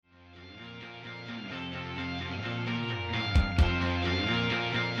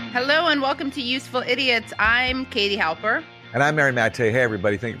Hello and welcome to Useful Idiots. I'm Katie Halper. And I'm Aaron Matte. Hey,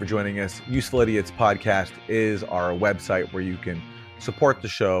 everybody. Thank you for joining us. Useful Idiots podcast is our website where you can support the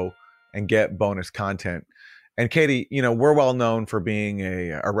show and get bonus content. And Katie, you know, we're well known for being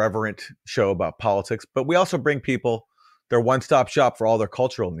a irreverent show about politics, but we also bring people their one-stop shop for all their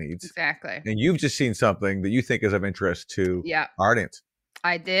cultural needs. Exactly. And you've just seen something that you think is of interest to our audience.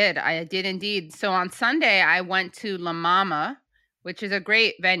 I did indeed. So on Sunday, I went to La Mama, which is a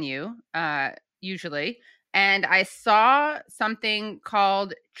great venue, usually. And I saw something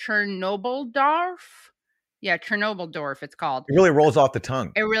called Chernobyldorf. Yeah, Chernobyldorf, it's called. It really rolls off the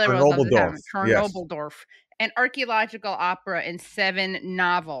tongue. It really rolls off the tongue. Chernobyldorf. Yes. An archaeological opera in 7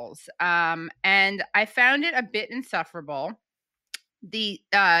 novels. And I found it a bit insufferable. The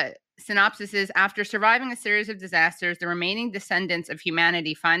synopsis is, after surviving a series of disasters, the remaining descendants of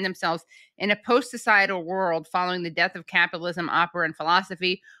humanity find themselves in a post-societal world following the death of capitalism, opera, and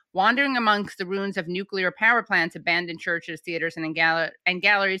philosophy. Wandering amongst the ruins of nuclear power plants, abandoned churches, theaters, and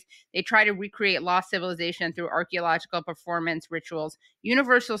galleries, they try to recreate lost civilization through archaeological performance rituals,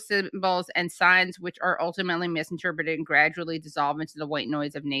 universal symbols, and signs which are ultimately misinterpreted and gradually dissolve into the white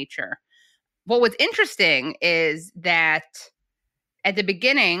noise of nature. What was interesting is that at the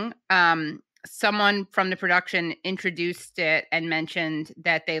beginning, someone from the production introduced it and mentioned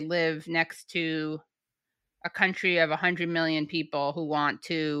that they live next to a country of 100 million people who want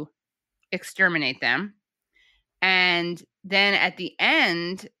to exterminate them. And then at the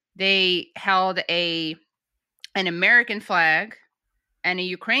end, they held an American flag and a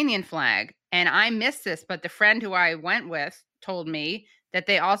Ukrainian flag. And I missed this, but the friend who I went with told me that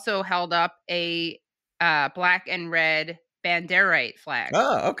they also held up a black and red Banderite flag.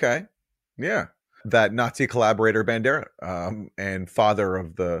 Oh, okay. Yeah. That Nazi collaborator Bandera, and father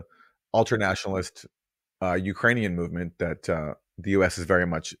of the ultranationalist Ukrainian movement that the U.S. is very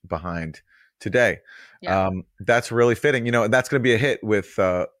much behind today. Yeah. That's really fitting. You know, that's going to be a hit with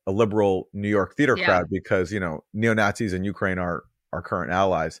a liberal New York theater crowd because, you know, neo-Nazis in Ukraine are our current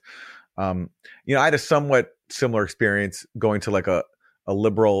allies. You know, I had a somewhat similar experience going to like a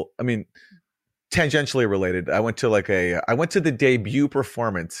liberal, I mean, tangentially related. I went to the debut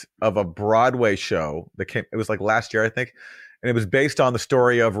performance of a Broadway show that it was like last year, I think. And it was based on the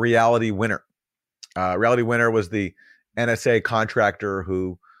story of Reality Winner. Reality Winner was the NSA contractor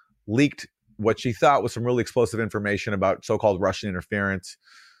who leaked what she thought was some really explosive information about so-called Russian interference.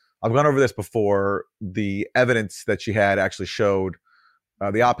 I've gone over this before. The evidence that she had actually showed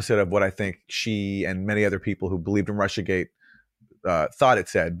the opposite of what I think she and many other people who believed in Russiagate thought it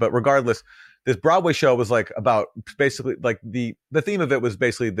said. But regardless, this Broadway show was like about basically like the theme of it was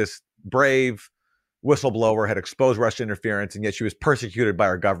basically this brave whistleblower had exposed Russian interference, and yet she was persecuted by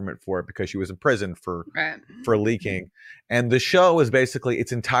our government for it because she was in prison for leaking. And the show is basically,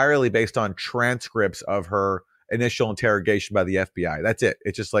 it's entirely based on transcripts of her initial interrogation by the FBI. That's it.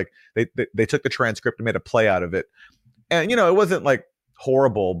 It's just like they took the transcript and made a play out of it. And, you know, it wasn't like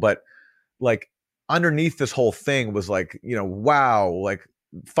horrible, but like underneath this whole thing was like, you know, wow, like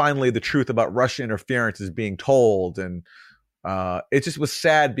finally the truth about Russian interference is being told. And it just was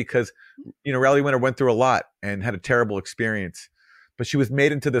sad because, you know, Reality Winner went through a lot and had a terrible experience, but she was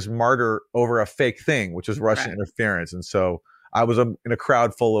made into this martyr over a fake thing, which was Russian interference. And so I was in a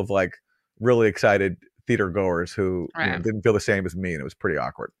crowd full of like really excited theater goers who you know, didn't feel the same as me. And it was pretty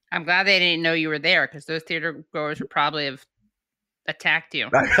awkward. I'm glad they didn't know you were there because those theater goers would probably have attacked you.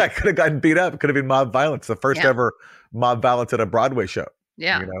 I could have gotten beat up. It could have been mob violence. The first ever mob violence at a Broadway show.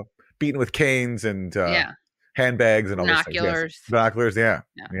 Yeah. You know, beaten with canes and handbags and all those things. Yes. Binoculars. Yeah.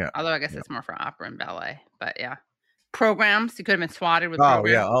 Although I guess it's more for opera and ballet, but yeah. Programs. You could have been swatted with programs.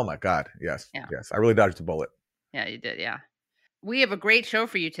 Oh, yeah. Oh, my God. Yes. Yeah. Yes. I really dodged a bullet. Yeah, you did. Yeah. We have a great show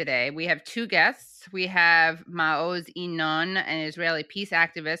for you today. We have 2 guests. We have Maoz Inon, an Israeli peace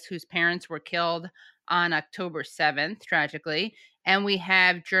activist whose parents were killed on October 7th, tragically. And we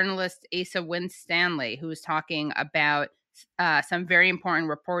have journalist Asa Winstanley, who is talking about some very important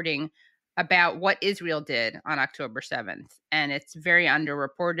reporting about what Israel did on October 7th. And it's very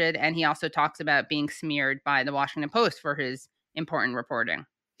underreported. And he also talks about being smeared by the Washington Post for his important reporting.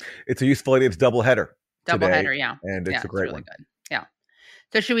 It's a Useful Idiots doubleheader. Doubleheader, yeah. And it's a great really one. Good. Yeah.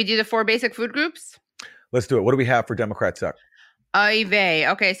 So should we do the 4 basic food groups? Let's do it. What do we have for Democrat Suck? Oy vey.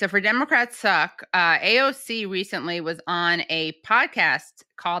 Okay, so for Democrat Suck, AOC recently was on a podcast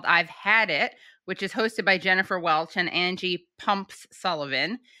called I've Had It, which is hosted by Jennifer Welch and Angie Pumps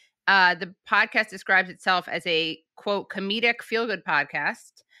Sullivan. The podcast describes itself as a, quote, comedic feel-good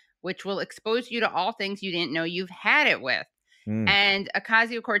podcast, which will expose you to all things you didn't know you've had it with. And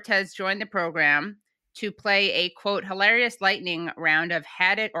Ocasio-Cortez joined the program to play a, quote, hilarious lightning round of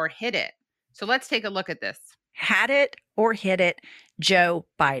Had It or Hit It. So let's take a look at this. Had it or hit it, Joe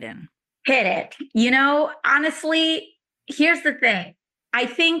Biden. Hit it. Honestly, here's the thing. I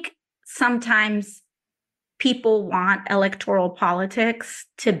think sometimes people want electoral politics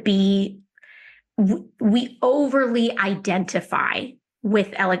to be, we overly identify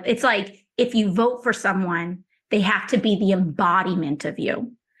with it's like if you vote for someone, they have to be the embodiment of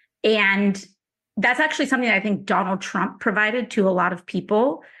you. And that's actually something that I think Donald Trump provided to a lot of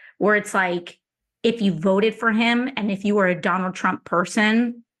people, where it's like, if you voted for him and if you were a Donald Trump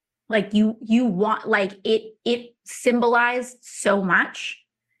person, like you want, like it symbolized so much.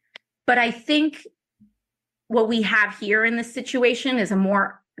 But I think what we have here in this situation is a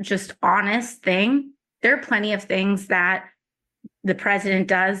more just honest thing. There are plenty of things that the president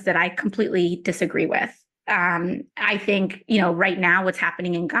does that I completely disagree with. I think, right now what's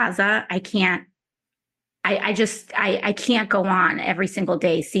happening in Gaza, I can't go on every single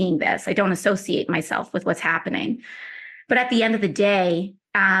day seeing this. I don't associate myself with what's happening. But at the end of the day,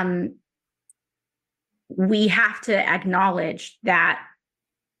 we have to acknowledge that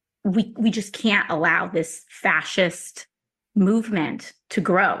we just can't allow this fascist movement to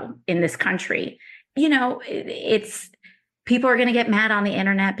grow in this country. It's people are going to get mad on the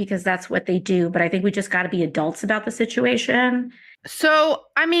internet because that's what they do. But I think we just got to be adults about the situation. So,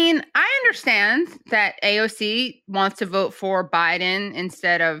 I understand that AOC wants to vote for Biden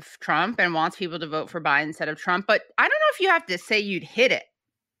instead of Trump and wants people to vote for Biden instead of Trump. But I don't know if you have to say you'd hit it.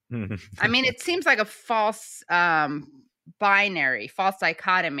 It seems like a false binary, false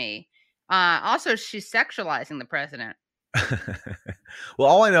dichotomy. Also, she's sexualizing the president. Well,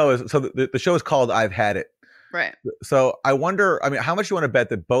 all I know is, so the show is called I've Had It. Right. So I wonder, how much you want to bet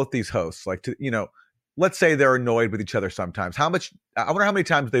that both these hosts, let's say they're annoyed with each other sometimes. I wonder how many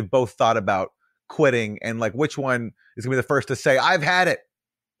times they've both thought about quitting and like which one is going to be the first to say, I've had it.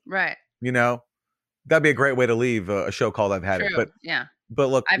 Right. That'd be a great way to leave a show called I've Had It. But yeah. But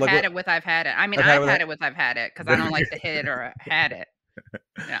look, I've had it with I've had it. I've had it with I've had it because I don't like to hit it or had it.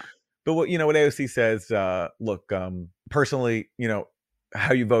 Yeah. But what AOC says, look, personally,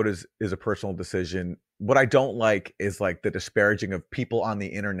 how you vote is a personal decision. What I don't like is like the disparaging of people on the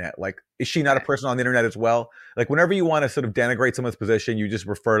internet. Like, is she not a person on the internet as well? Like, whenever you want to sort of denigrate someone's position, you just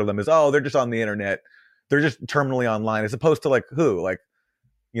refer to them as, oh, they're just on the internet. They're just terminally online, as opposed to like who? Like,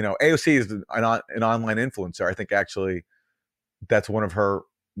 AOC is an online influencer. I think actually that's one of her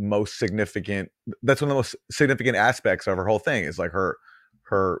most significant. That's one of the most significant aspects of her whole thing is like her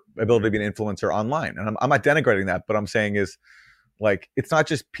ability to be an influencer online. And I'm not denigrating that, but I'm saying is, like, it's not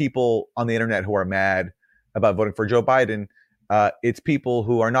just people on the internet who are mad about voting for Joe Biden. It's people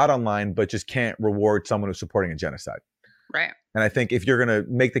who are not online, but just can't reward someone who's supporting a genocide. Right. And I think if you're going to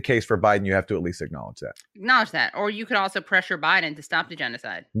make the case for Biden, you have to at least acknowledge that. Acknowledge that. Or you could also pressure Biden to stop the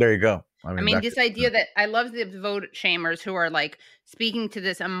genocide. There you go. This idea that I love the vote shamers who are like speaking to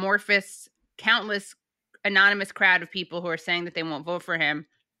this amorphous, countless anonymous crowd of people who are saying that they won't vote for him,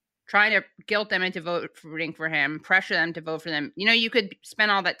 trying to guilt them into voting for him, pressure them to vote for them. You could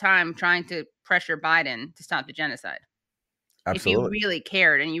spend all that time trying to pressure Biden to stop the genocide. Absolutely. If you really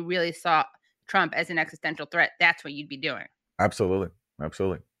cared and you really saw Trump as an existential threat, that's what you'd be doing. Absolutely.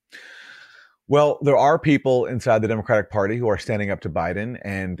 Well, there are people inside the Democratic Party who are standing up to Biden.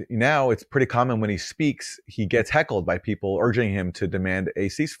 And now it's pretty common when he speaks, he gets heckled by people urging him to demand a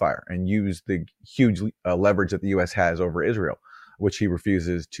ceasefire and use the huge leverage that the U.S. has over Israel, which he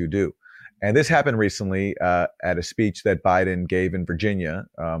refuses to do. And this happened recently at a speech that Biden gave in Virginia,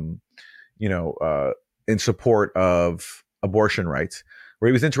 in support of abortion rights, where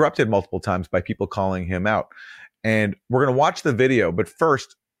he was interrupted multiple times by people calling him out. And we're going to watch the video. But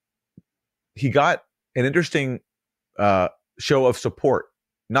first, he got an interesting show of support,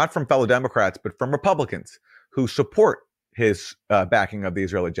 not from fellow Democrats, but from Republicans who support his backing of the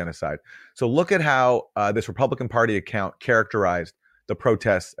Israeli genocide. So look at how this Republican Party account characterized the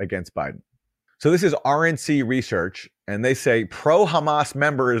protests against Biden. So this is RNC research, and they say pro-Hamas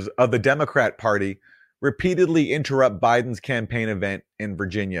members of the Democrat Party repeatedly interrupt Biden's campaign event in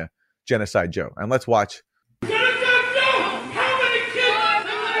Virginia, Genocide Joe. And let's watch.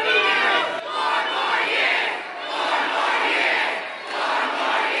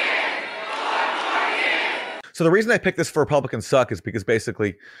 So the reason I picked this for Republicans Suck is because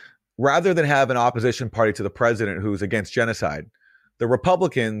basically, rather than have an opposition party to the president who's against genocide, the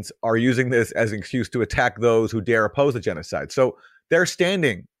Republicans are using this as an excuse to attack those who dare oppose the genocide. So they're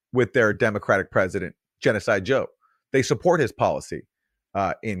standing with their Democratic president, Genocide Joe. They support his policy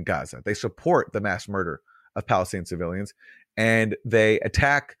in Gaza. They support the mass murder of Palestinian civilians, and they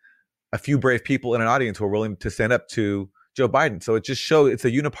attack a few brave people in an audience who are willing to stand up to Joe Biden. So it just shows it's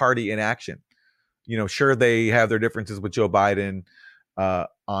a uniparty in action. Sure, they have their differences with Joe Biden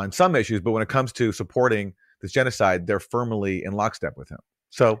on some issues, but when it comes to supporting this genocide, they're firmly in lockstep with him.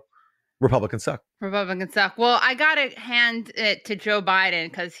 So Republicans suck. Republicans suck. Well, I got to hand it to Joe Biden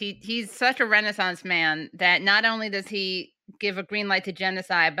because he's such a Renaissance man that not only does he give a green light to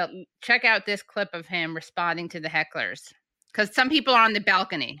genocide, but check out this clip of him responding to the hecklers. Because some people are on the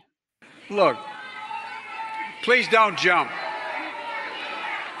balcony. Look, please don't jump.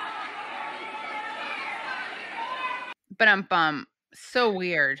 But so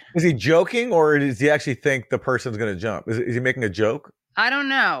weird. Is he joking, or does he actually think the person's going to jump? Is he making a joke? I don't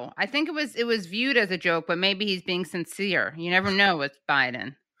know. I think it was viewed as a joke, but maybe he's being sincere. You never know with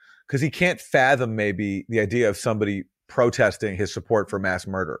Biden. Because he can't fathom maybe the idea of somebody protesting his support for mass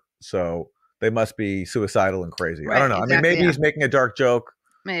murder. So they must be suicidal and crazy. Right, I don't know. Exactly, I mean, maybe he's making a dark joke.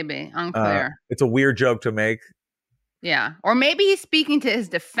 Maybe. Unclear. It's a weird joke to make. Yeah. Or maybe he's speaking to his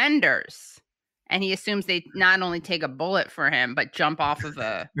defenders. And he assumes they not only take a bullet for him, but jump off of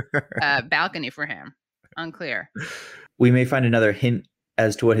a balcony for him. Unclear. We may find another hint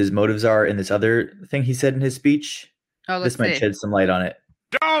as to what his motives are in this other thing he said in his speech. This might shed some light on it.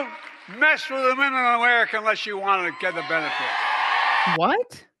 Don't mess with the women in America unless you want to get the benefit.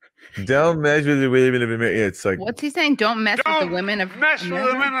 What? Don't mess with the women of America. It's like, what's he saying? Don't mess with the women of America? Don't mess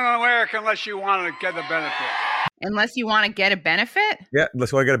with the women in America unless you want to get the benefit. Unless you want to get a benefit? Yeah,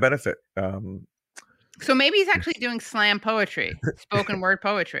 unless you want to get a benefit. So maybe he's actually doing slam poetry, spoken word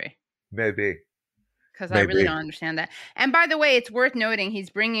poetry. Maybe. Because I really don't understand that. And by the way, it's worth noting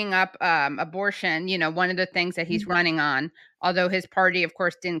he's bringing up abortion, one of the things that he's running on, although his party, of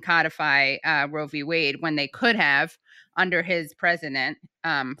course, didn't codify Roe v. Wade when they could have under his president,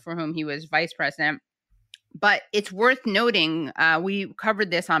 for whom he was vice president. But it's worth noting, we covered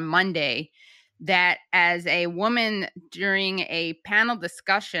this on Monday, that as a woman during a panel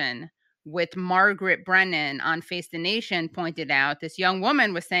discussion with Margaret Brennan on Face the Nation pointed out, this young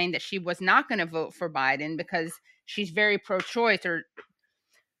woman was saying that she was not going to vote for Biden because she's very pro-choice, or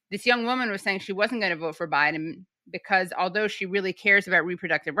this young woman was saying she wasn't going to vote for Biden because although she really cares about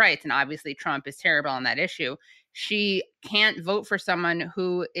reproductive rights, and obviously Trump is terrible on that issue, she can't vote for someone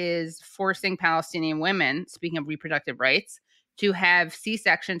who is forcing Palestinian women, speaking of reproductive rights, to have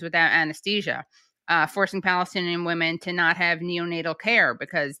C-sections without anesthesia, forcing Palestinian women to not have neonatal care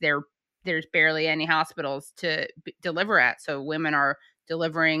because there's barely any hospitals to deliver at. So women are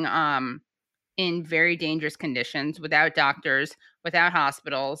delivering in very dangerous conditions without doctors, without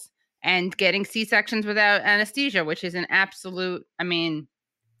hospitals, and getting C-sections without anesthesia, which is an absolute,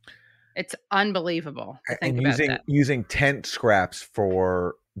 it's unbelievable to think about that. Using tent scraps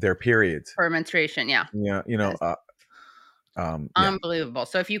for their periods. For menstruation, yeah. Yeah, unbelievable.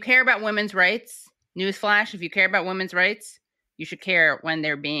 So if you care about women's rights, newsflash, if you care about women's rights, you should care when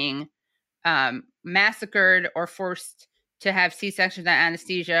they're being massacred or forced to have C-sections without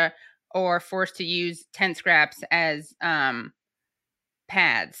anesthesia or forced to use tent scraps as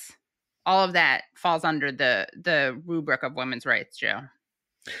pads. All of that falls under the rubric of women's rights, Joe.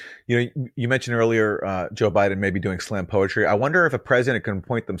 You mentioned earlier Joe Biden may be doing slam poetry. I wonder if a president can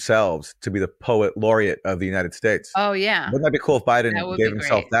appoint themselves to be the poet laureate of the United States. Oh, yeah. Wouldn't that be cool if Biden gave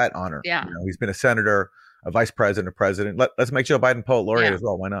himself that honor? Yeah. He's been a senator, a vice president, a president. Let's make Joe Biden poet laureate as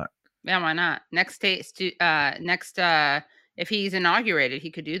well. Why not? Yeah, why not? Next, if he's inaugurated,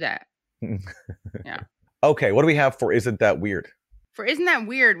 he could do that. Yeah. Okay, what do we have for Isn't That Weird? For Isn't That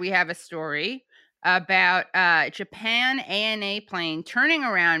Weird, we have a story about Japan ANA plane turning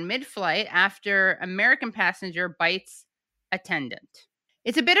around mid-flight after American passenger bites attendant.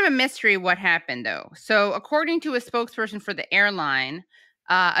 It's a bit of a mystery what happened, though. So according to a spokesperson for the airline,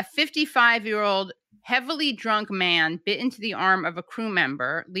 a 55-year-old heavily drunk man bit into the arm of a crew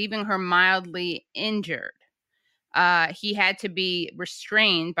member, leaving her mildly injured. He had to be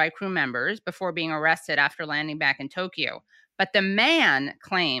restrained by crew members before being arrested after landing back in Tokyo. But the man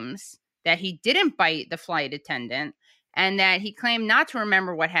claims that he didn't bite the flight attendant and that he claimed not to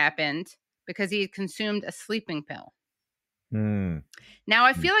remember what happened because he had consumed a sleeping pill. Now,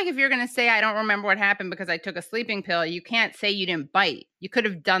 I feel like if you're going to say, I don't remember what happened because I took a sleeping pill, you can't say you didn't bite. You could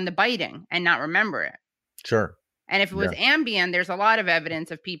have done the biting and not remember it. Sure. And if it was Ambien, there's a lot of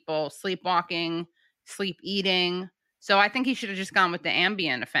evidence of people sleepwalking, sleep eating. So I think he should have just gone with the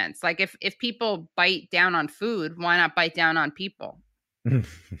Ambien offense. Like if people bite down on food, why not bite down on people?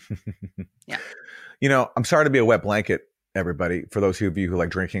 Yeah. I'm sorry to be a wet blanket, everybody, for those of you who like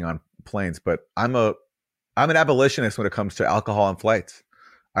drinking on planes, but I'm an abolitionist when it comes to alcohol on flights.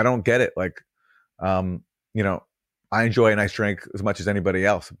 I don't get it. Like, I enjoy a nice drink as much as anybody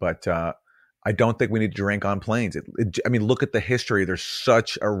else, but I don't think we need to drink on planes. I mean, look at the history. There's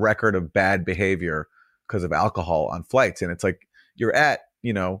such a record of bad behavior because of alcohol on flights. And it's like you're at,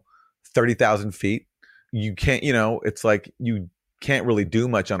 30,000 feet. You can't, it's like you can't really do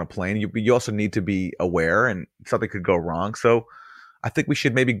much on a plane. You also need to be aware and something could go wrong. So I think we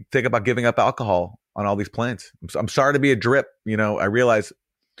should maybe think about giving up alcohol on all these planes. I'm sorry to be a drip. I realize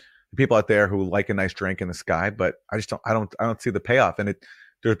people out there who like a nice drink in the sky, but I don't see the payoff. And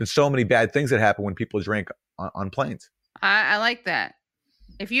there's been so many bad things that happen when people drink on planes. I like that.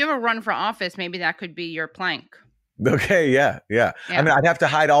 If you ever run for office, maybe that could be your plank. Okay, yeah. I mean, I'd have to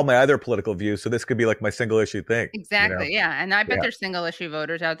hide all my other political views, so this could be like my single issue thing. Exactly, yeah. And I bet there's single issue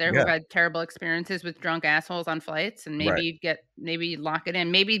voters out there who've had terrible experiences with drunk assholes on flights, and maybe maybe lock it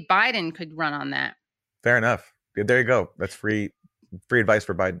in. Maybe Biden could run on that. Fair enough. There you go. That's free advice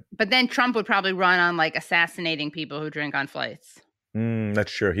for Biden. But then Trump would probably run on like assassinating people who drink on flights.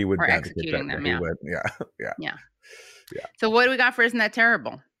 That's true. He would or executing them. He would. Yeah. So what do we got for Isn't That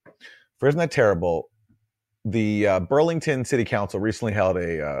Terrible? For Isn't That Terrible? The Burlington City Council recently held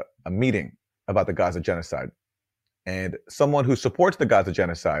a meeting about the Gaza genocide, and someone who supports the Gaza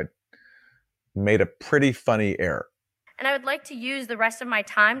genocide made a pretty funny error. And I would like to use the rest of my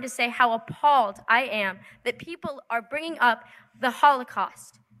time to say how appalled I am that people are bringing up the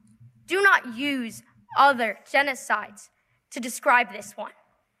Holocaust. Do not use other genocides to describe this one.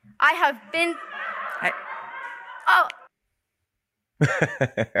 I have been...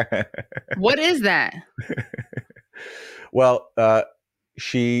 What is that? Well,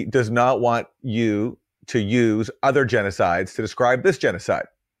 she does not want you to use other genocides to describe this genocide.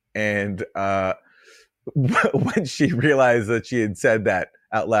 And when she realized that she had said that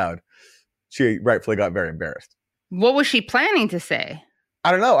out loud, she rightfully got very embarrassed. What was she planning to say? I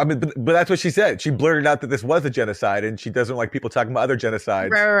don't know. I mean, but that's what she said. She blurted out that this was a genocide, and she doesn't like people talking about other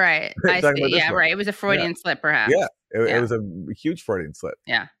genocides. Right. I see. Yeah, right. It was a Freudian slip, perhaps. Yeah, it was a huge Freudian slip.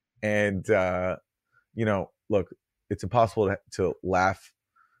 Yeah. And, look, it's impossible to laugh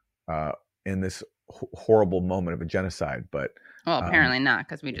in this horrible moment of a genocide, but... Well, apparently not,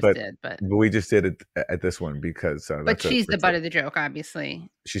 because we just did. But we just did it at this one because... but she's the butt of the joke,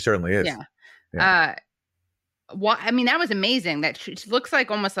 obviously. She certainly is. Yeah. I mean, that was amazing. That she looks like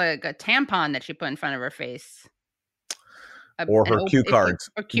almost like a tampon that she put in front of her face. Or her cue cards.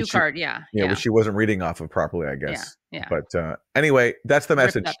 Or cue card, yeah. Yeah, which she wasn't reading off of properly, I guess. Yeah. But anyway, that's the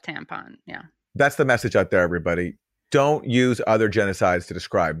message. Ripped up tampon, yeah. That's the message out there, everybody. Don't use other genocides to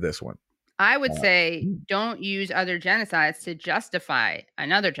describe this one. I would say don't use other genocides to justify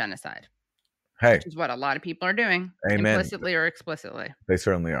another genocide. Hey. Which is what a lot of people are doing. Amen. Implicitly or explicitly. They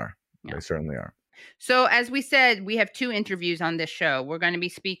certainly are. Yeah. They certainly are. So as we said, we have 2 interviews on this show. We're going to be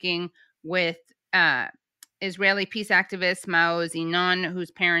speaking with Israeli peace activist Mao Zinon,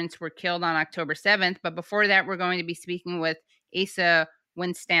 whose parents were killed on October 7th. But before that, we're going to be speaking with Asa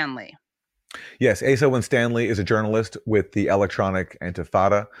Winstanley. Yes, Asa Winstanley is a journalist with the Electronic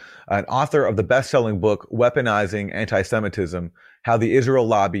Intifada, an author of the best-selling book, Weaponizing Anti-Semitism, How the Israel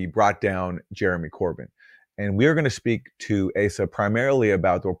Lobby Brought Down Jeremy Corbyn. And we're going to speak to Asa primarily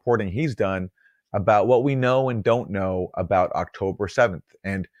about the reporting he's done about what we know and don't know about October 7th,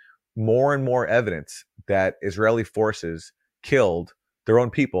 and more evidence that Israeli forces killed their own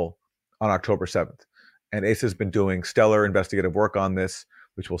people on October 7th. And Asa's been doing stellar investigative work on this,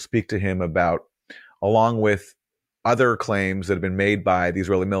 which we'll speak to him about, along with other claims that have been made by the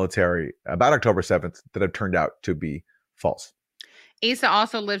Israeli military about October 7th that have turned out to be false. Asa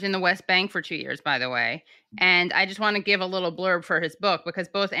also lived in the West Bank for 2 years, by the way. And I just want to give a little blurb for his book, because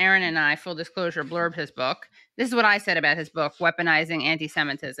both Aaron and I, full disclosure, blurbed his book. This is what I said about his book, Weaponizing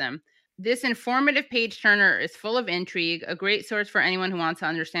Anti-Semitism. This informative page-turner is full of intrigue, a great source for anyone who wants to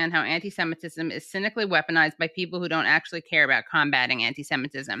understand how anti-Semitism is cynically weaponized by people who don't actually care about combating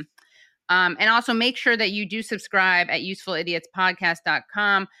anti-Semitism. And also make sure that you do subscribe at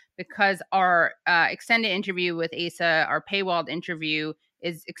usefulidiotspodcast.com, because our extended interview with Asa, our paywalled interview,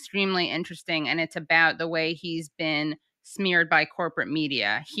 is extremely interesting. And it's about the way he's been smeared by corporate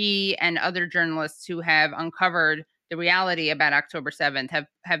media. He and other journalists who have uncovered the reality about October 7th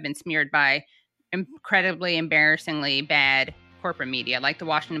have been smeared by incredibly embarrassingly bad corporate media, like the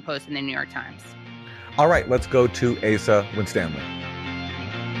Washington Post and the New York Times. All right, let's go to Asa Winstanley.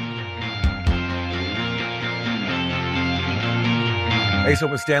 Asa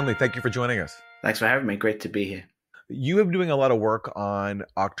Winstanley, thank you for joining us. Thanks for having me. Great to be here. You have been doing a lot of work on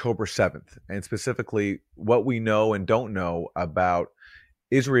October 7th, and specifically what we know and don't know about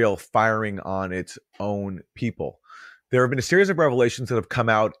Israel firing on its own people. There have been a series of revelations that have come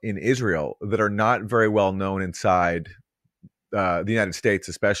out in Israel that are not very well known inside the United States,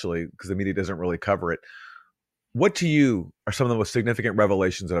 especially because the media doesn't really cover it. What to you are some of the most significant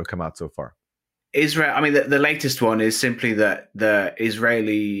revelations that have come out so far? Israel, I mean, the latest one is simply that the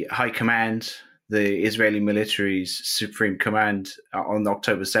Israeli High Command, the Israeli military's Supreme Command, on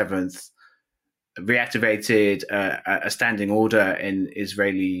October 7th, reactivated a standing order in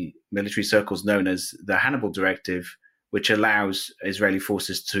Israeli military circles known as the Hannibal Directive, which allows Israeli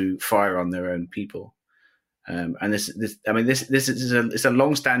forces to fire on their own people. And this is a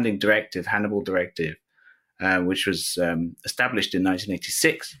long-standing directive, Hannibal Directive, which was established in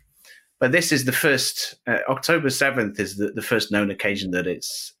 1986. But this is the first, October 7th is the first known occasion that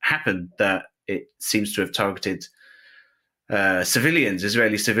it's happened, that it seems to have targeted civilians,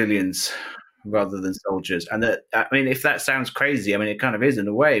 Israeli civilians, rather than soldiers. And that, I mean, if that sounds crazy, I mean, it kind of is in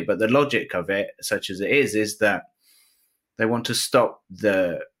a way, but the logic of it, such as it is that they want to stop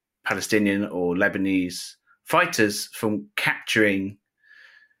the Palestinian or Lebanese fighters from taking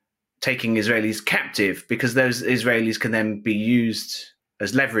Israelis captive, because those Israelis can then be used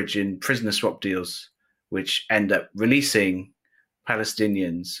as leverage in prisoner swap deals, which end up releasing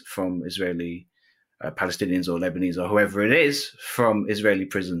Palestinians from Palestinians or Lebanese or whoever it is from Israeli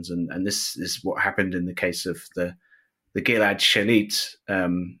prisons. And this is what happened in the case of the Gilad Shalit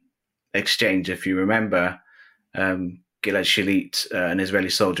exchange. If you remember, Gilad Shalit, an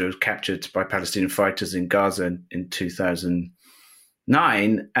Israeli soldier, was captured by Palestinian fighters in Gaza in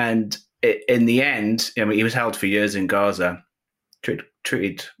 2009. And in the end, I mean, he was held for years in Gaza,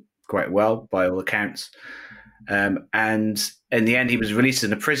 treated quite well by all accounts. And in the end, he was released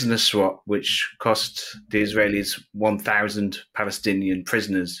in a prisoner swap, which cost the Israelis 1,000 Palestinian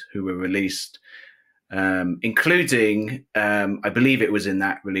prisoners who were released, including, I believe it was in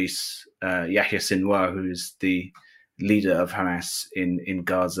that release, Yahya Sinwar, who is the leader of Hamas in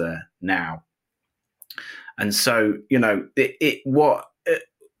Gaza now. And so, you know, I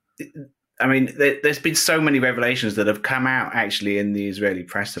mean, there's been so many revelations that have come out actually in the Israeli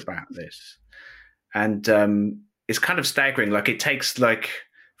press about this. And it's kind of staggering. Like, it takes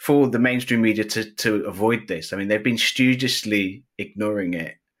for the mainstream media to avoid this. I mean, they've been studiously ignoring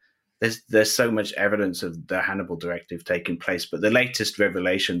it. There's so much evidence of the Hannibal Directive taking place, but the latest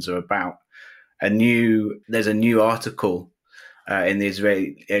revelations are about there's a new article in the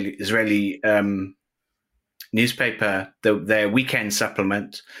Israeli newspaper, their weekend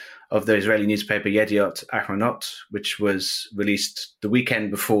supplement of the Israeli newspaper Yediot Ahronot, which was released the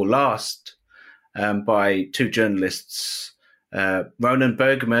weekend before last by two journalists, Ronan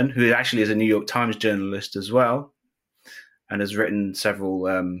Bergman, who actually is a New York Times journalist as well, and has written several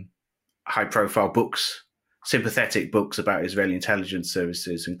high-profile books, sympathetic books about Israeli intelligence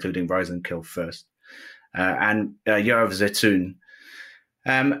services, including Rise and Kill First, and Yoav Zeytoun.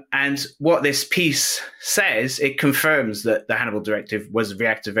 And what this piece says, it confirms that the Hannibal Directive was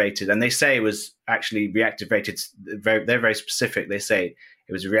reactivated, and they say it was actually reactivated. They're very specific. They say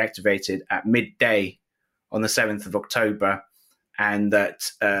it was reactivated at midday on the 7th of October, and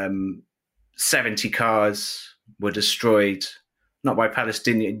that 70 cars were destroyed, not by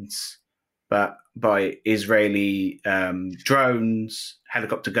Palestinians, but by Israeli drones,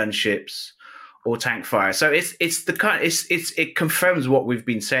 helicopter gunships, or tank fire. So it confirms what we've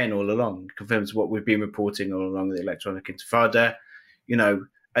been saying all along. It confirms what we've been reporting all along, the electronic intifada. You know,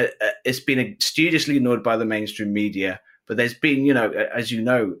 it's been studiously ignored by the mainstream media. But there's been, you know, as you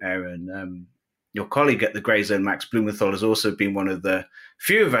know, Aaron, your colleague at the Grey Zone, Max Blumenthal, has also been one of the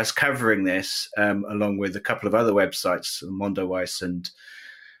few of us covering this, along with a couple of other websites, Mondoweiss and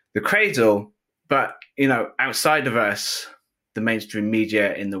The Cradle. But, you know, outside of us, the mainstream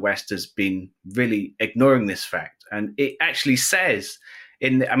media in the West has been really ignoring this fact. And it actually says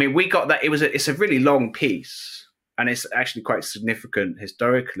we got that. It's a really long piece, and it's actually quite significant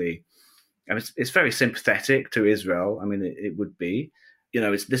historically. And it's very sympathetic to Israel. I mean, it would be, you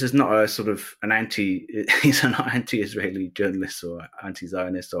know, this is not a sort of he's not anti-Israeli journalist or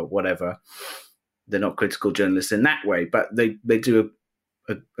anti-Zionist or whatever. They're not critical journalists in that way, but they do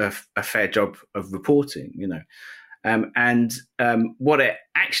a fair job of reporting, you know. And what it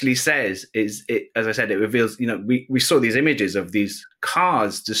actually says is, as I said, it reveals, you know, we saw these images of these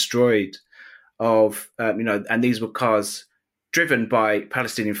cars destroyed and these were cars driven by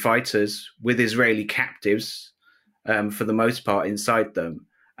Palestinian fighters with Israeli captives, for the most part, inside them.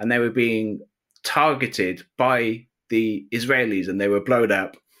 And they were being targeted by the Israelis, and they were blown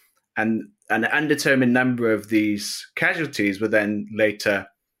up. And an undetermined number of these casualties were then later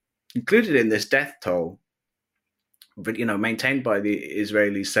included in this death toll, but, you know, maintained by the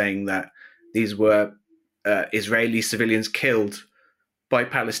Israelis, saying that these were Israeli civilians killed by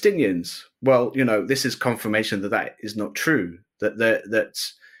Palestinians. Well, this is confirmation that is not true, that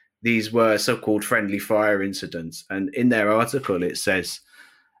these were so-called friendly fire incidents. And in their article, it says,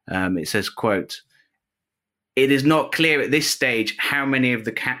 quote, "It is not clear at this stage how many of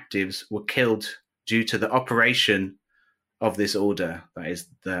the captives were killed due to the operation of this order," that is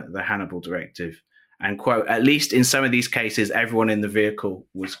the Hannibal Directive. And quote, "At least in some of these cases, everyone in the vehicle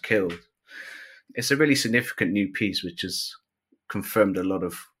was killed." It's a really significant new piece, which has confirmed a lot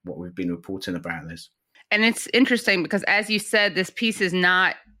of what we've been reporting about this. And it's interesting because, as you said, this piece is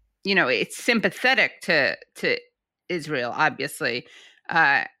not, it's sympathetic to Israel, obviously.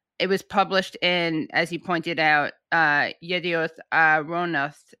 It was published in, as you pointed out, Yediot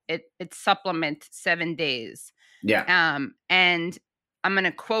Ahronoth. It supplements 7 days. Yeah. And I'm going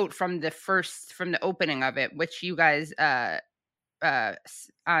to quote from the opening of it, which you guys on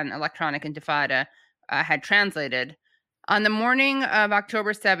Electronic Intifada had translated. "On the morning of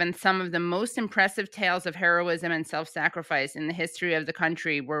October 7th, some of the most impressive tales of heroism and self-sacrifice in the history of the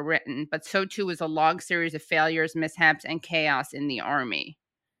country were written, but so too was a long series of failures, mishaps, and chaos in the army."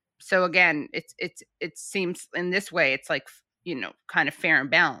 So again, it seems in this way, it's like, kind of fair and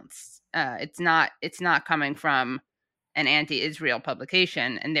balanced. It's not coming from an anti-Israel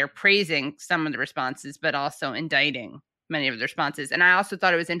publication, and they're praising some of the responses, but also indicting many of the responses. And I also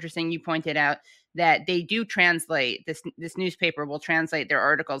thought it was interesting, you pointed out that they do translate, this newspaper will translate their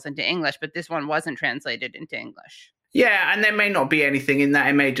articles into English, but this one wasn't translated into English. Yeah, and there may not be anything in that.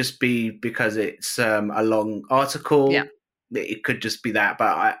 It may just be because it's a long article. Yeah. It could just be that,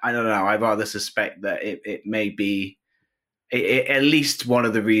 but I don't know. I rather suspect that it may be, at least one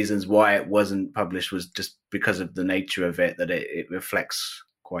of the reasons why it wasn't published was just because of the nature of it, that it reflects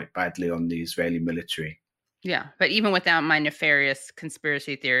quite badly on the Israeli military. Yeah, but even without my nefarious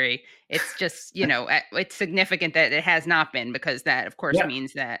conspiracy theory, it's just, it's significant that it has not been, because that, of course,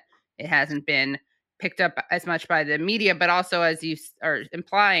 means that it hasn't been picked up as much by the media, but also, as you are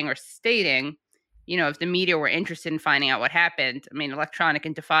implying or stating, if the media were interested in finding out what happened, I mean, Electronic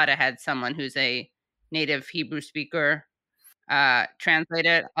Intifada had someone who's a native Hebrew speaker translate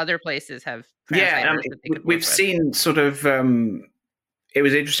it. Other places have translators that they could we've seen sort of it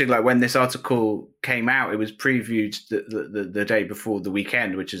was interesting, like when this article came out, it was previewed the day before the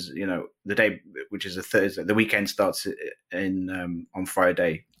weekend, which is a Thursday. The weekend starts in on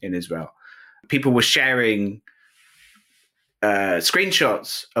Friday in Israel. People were sharing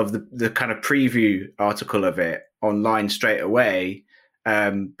screenshots of the kind of preview article of it online straight away,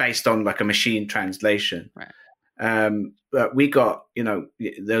 based on like a machine translation. Right. But we got,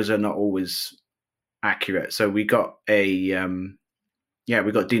 those are not always accurate. So we got we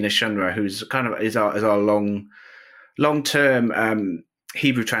got Dina Shunra, who's kind of is our long-term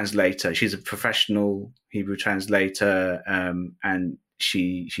Hebrew translator. She's a professional Hebrew translator, and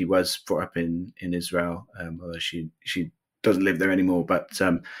she was brought up in Israel, although she doesn't live there anymore. But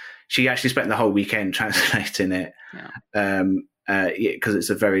she actually spent the whole weekend translating it, because it's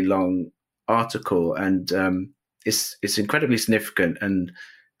a very long article, and it's incredibly significant, and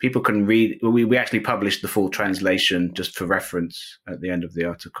people can read. We actually published the full translation just for reference at the end of the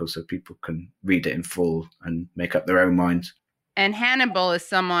article, so people can read it in full and make up their own minds. And Hannibal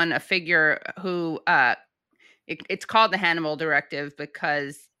is a figure who it's called the Hannibal Directive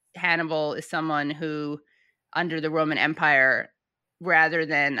because Hannibal is someone who, under the Roman Empire, rather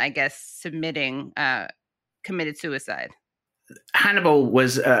than, I guess, submitting, committed suicide. Hannibal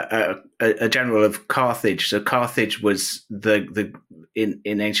was a general of Carthage. So Carthage was in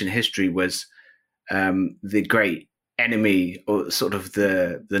ancient history was the great enemy, or sort of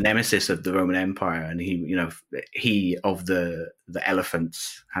the nemesis of the Roman Empire, and he of the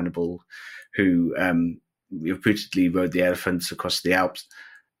elephants, Hannibal, who reputedly rode the elephants across the Alps.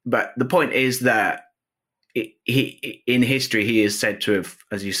 But the point is that he in history he is said to have,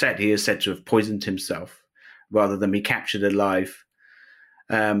 as you said, poisoned himself rather than be captured alive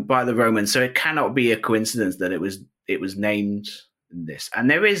by the Romans. So it cannot be a coincidence that it was named this. And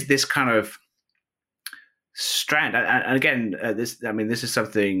there is this kind of strand, and again, this is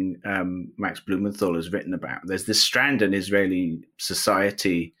something Max Blumenthal has written about. There's this strand in Israeli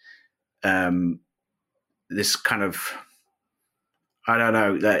society, this kind of, I don't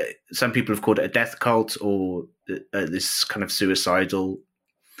know, some people have called it a death cult, or this kind of suicidal,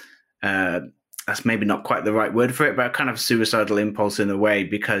 that's maybe not quite the right word for it, but a kind of suicidal impulse in a way,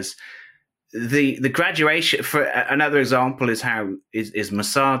 because the graduation, for another example, is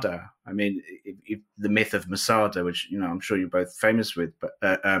Masada. I mean, the myth of Masada, which I'm sure you're both familiar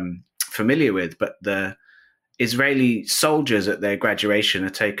with, but Israeli soldiers at their graduation are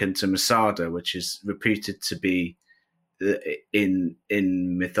taken to Masada, which is reputed to be, in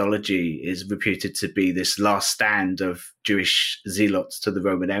mythology, is reputed to be this last stand of Jewish zealots to the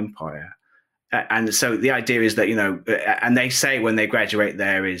Roman Empire. And so the idea is that, and they say when they graduate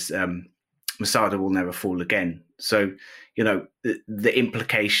there is Masada will never fall again. So, the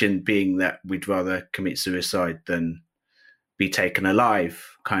implication being that we'd rather commit suicide than be taken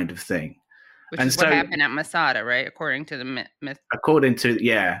alive, kind of thing. Which is what happened at Masada, right? According to the myth. According to,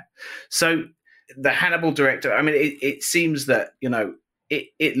 yeah. So the Hannibal director, I mean, it seems that,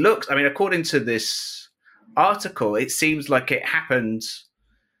 it looks, I mean, according to this article, it seems like it happened.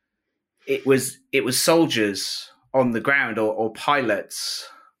 It was soldiers on the ground or pilots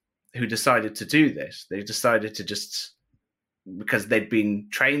who decided to do this. They decided to just, because they'd been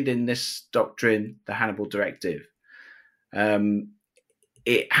trained in this doctrine, the Hannibal Directive.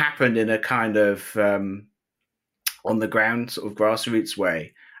 It happened in a kind of on the ground sort of grassroots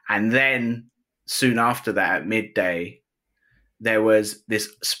way. And then soon after that, at midday, there was this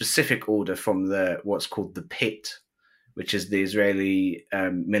specific order from what's called the Pit, which is the Israeli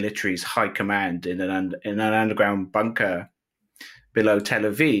military's high command in an underground bunker below Tel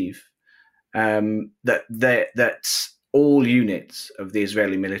Aviv, that all units of the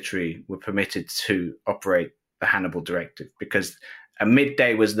Israeli military were permitted to operate the Hannibal Directive, because a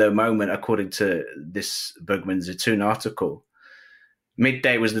midday was the moment, according to this Bergman Zitun article.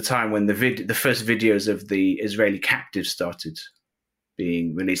 Midday was the time when the first videos of the Israeli captives started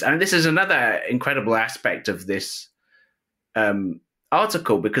being released. And this is another incredible aspect of this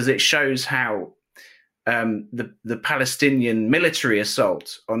article, because it shows how the Palestinian military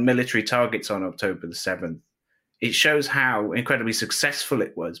assault on military targets on October the 7th, it shows how incredibly successful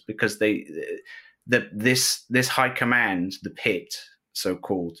it was, because this high command, the Pit,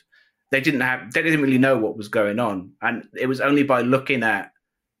 so-called, they didn't really know what was going on, and it was only by looking online,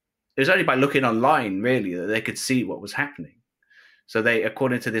 really, that they could see what was happening. So they,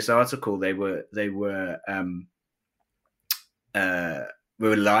 according to this article, they were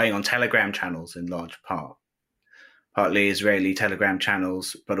relying on Telegram channels in large part, partly Israeli Telegram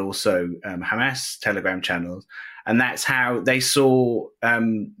channels, but also Hamas Telegram channels, and that's how they saw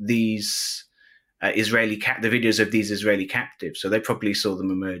these the videos of these Israeli captives. So they probably saw them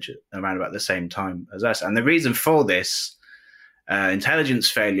emerge around about the same time as us. And the reason for this intelligence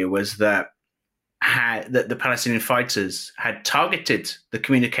failure was that the Palestinian fighters had targeted the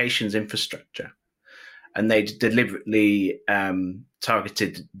communications infrastructure, and they deliberately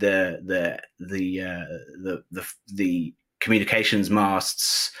targeted the communications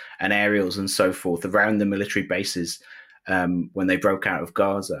masts and aerials and so forth around the military bases when they broke out of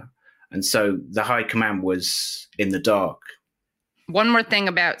Gaza. And so the high command was in the dark. One more thing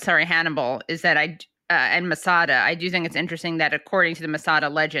about, Hannibal, is that and Masada, I do think it's interesting that according to the Masada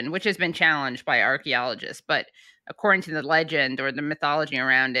legend, which has been challenged by archaeologists, but according to the legend or the mythology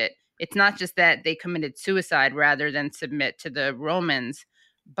around it, it's not just that they committed suicide rather than submit to the Romans,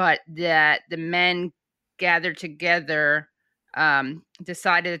 but that the men gathered together,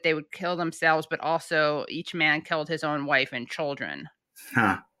 decided that they would kill themselves, but also each man killed his own wife and children.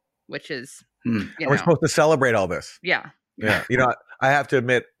 Huh. Which is, we're supposed to celebrate all this. Yeah. Yeah. I have to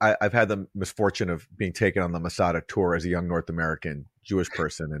admit, I've had the misfortune of being taken on the Masada tour as a young North American Jewish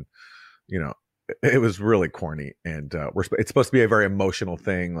person. And, it was really corny. And it's supposed to be a very emotional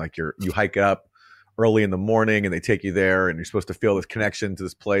thing. Like you hike up early in the morning and they take you there and you're supposed to feel this connection to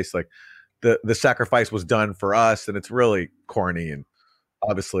this place. Like the sacrifice was done for us. And it's really corny and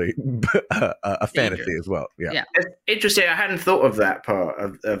obviously a fantasy as well. Yeah. It's interesting. I hadn't thought of that part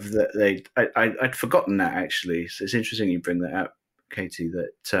of the I'd forgotten that, actually. So it's interesting you bring that up, Katie, that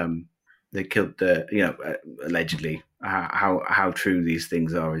they killed allegedly. How true these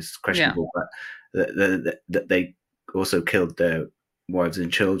things are is questionable, but that they also killed their wives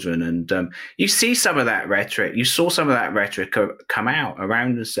and children. And you see some of that rhetoric. You saw some of that rhetoric come out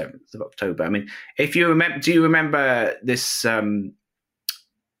around the 7th of October. I mean, if you remember, do you remember this?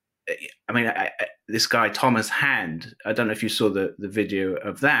 This guy, Thomas Hand, I don't know if you saw the video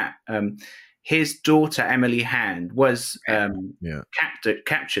of that. His daughter, Emily Hand, was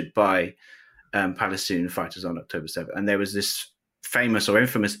captured by Palestinian fighters on October 7th. And there was this famous or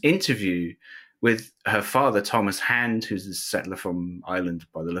infamous interview with her father, Thomas Hand, who's a settler from Ireland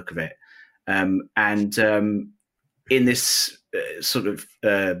by the look of it. And in this sort of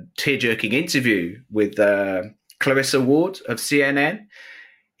tear-jerking interview with Clarissa Ward of CNN,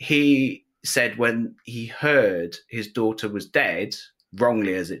 he said when he heard his daughter was dead,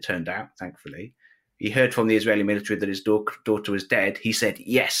 wrongly as it turned out, thankfully, he heard from the Israeli military that his daughter was dead. He said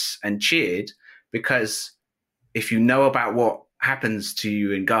yes and cheered, because if you know about what happens to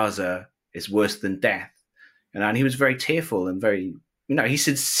you in Gaza, it's worse than death. And he was very tearful and very, he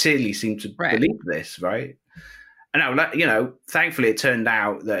sincerely seemed to believe this, right? And thankfully it turned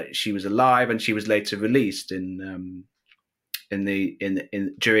out that she was alive, and she was later released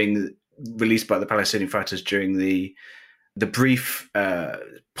released by the Palestinian fighters during the brief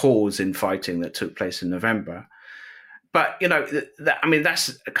pause in fighting that took place in November. But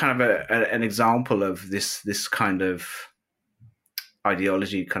that's kind of an example of this kind of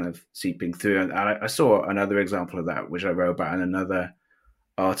ideology kind of seeping through. And I saw another example of that, which I wrote about in another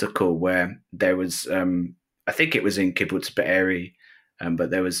article, where there was, I think it was in Kibbutz Be'eri, but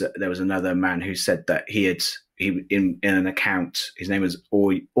there was another man who said that he in an account, his name was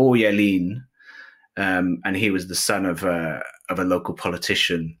Or Yelin, and he was the son of a local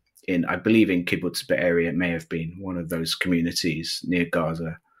politician I believe in Kibbutz Be'eri. It may have been one of those communities near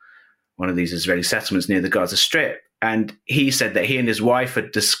Gaza, one of these Israeli settlements near the Gaza Strip. And he said that he and his wife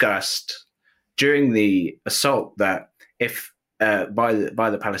had discussed during the assault that if by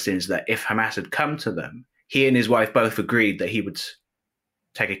the Palestinians, that if Hamas had come to them, he and his wife both agreed that he would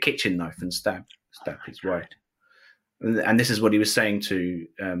take a kitchen knife and stab his wife. And this is what he was saying to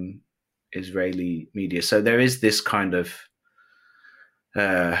Israeli media. So there is this kind of,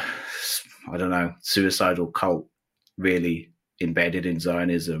 suicidal cult really embedded in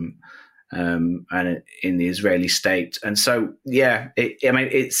Zionism and in the Israeli state. And so, and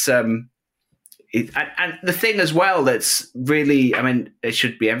the thing as well that's really, it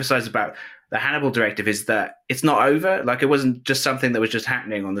should be emphasized about the Hannibal Directive is that it's not over. Like, it wasn't just something that was just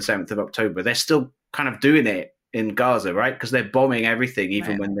happening on the 7th of October. They're still kind of doing it in Gaza, right? Because they're bombing everything,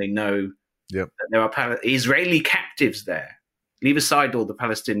 even when they know that there are Israeli captives there. Leave aside all the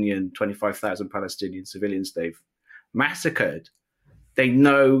 25,000 Palestinian civilians they've massacred. They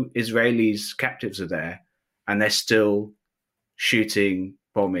know Israelis captives are there, and they're still shooting,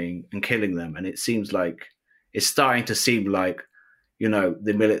 bombing, and killing them. And it's starting to seem like,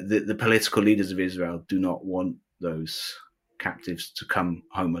 the political leaders of Israel do not want those captives to come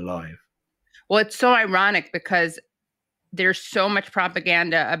home alive. Well, it's so ironic because there's so much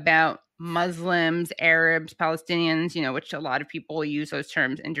propaganda about Muslims, Arabs, Palestinians, which a lot of people use those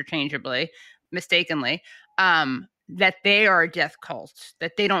terms interchangeably, mistakenly, that they are a death cult,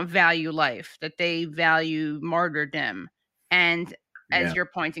 that they don't value life, that they value martyrdom. And as you're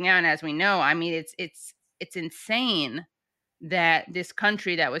pointing out, and as we know, it's insane that this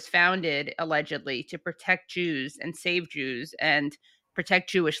country that was founded allegedly to protect Jews and save Jews and protect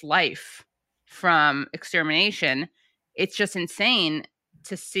Jewish life from extermination, it's just insane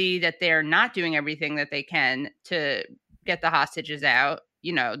to see that they're not doing everything that they can to get the hostages out.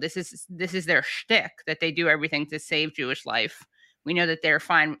 This is their shtick, that they do everything to save Jewish life. We know that they're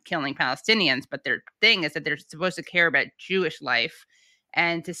fine killing Palestinians, but their thing is that they're supposed to care about Jewish life.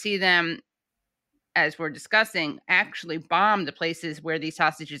 And to see them, as we're discussing, actually bomb the places where these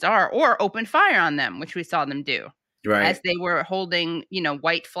hostages are, or open fire on them, which we saw them do, right, as they were holding,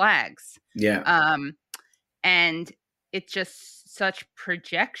 white flags. Yeah. And it's just such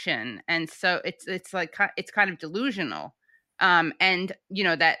projection, and so it's like it's kind of delusional. And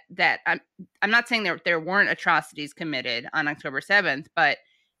that I'm not saying there weren't atrocities committed on October 7th, but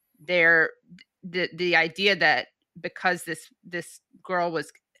the idea that because this girl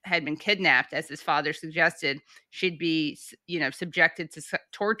had been kidnapped, as his father suggested, she'd be subjected to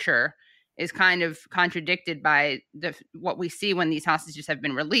torture is kind of contradicted by what we see when these hostages have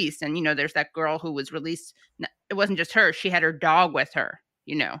been released. And there's that girl who was released. It wasn't just her; she had her dog with her.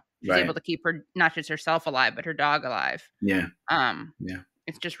 She's able to keep her, not just herself alive, but her dog alive. Yeah.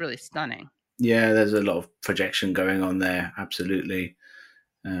 It's just really stunning. Yeah, there's a lot of projection going on there. Absolutely.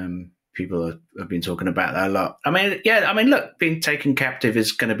 People have been talking about that a lot. Look, being taken captive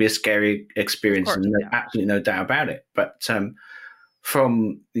is going to be a scary experience, and absolutely no doubt about it. But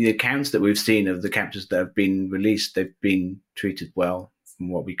from the accounts that we've seen of the captives that have been released, they've been treated well, from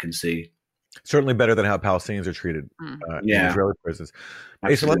what we can see. Certainly better than how Palestinians are treated in Israeli prisons.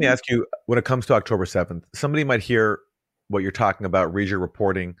 Hey, so let me ask you, when it comes to October 7th, somebody might hear what you're talking about, read your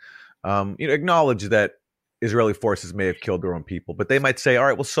reporting, acknowledge that Israeli forces may have killed their own people, but they might say, all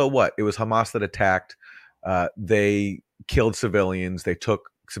right, well, so what? It was Hamas that attacked. They killed civilians. They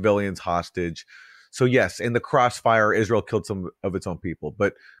took civilians hostage. So yes, in the crossfire, Israel killed some of its own people.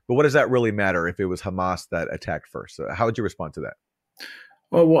 But what does that really matter if it was Hamas that attacked first? So how would you respond to that?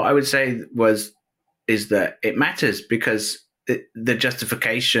 Well, what I would say is that it matters, because the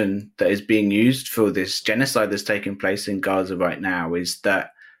justification that is being used for this genocide that's taking place in Gaza right now is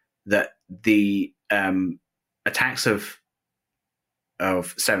that the attacks of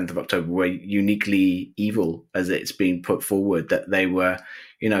of 7th of October were uniquely evil, as it's been put forward, that they were,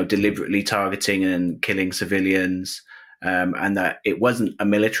 deliberately targeting and killing civilians, and that it wasn't a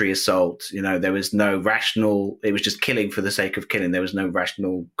military assault. There was no rational, it was just killing for the sake of killing. There was no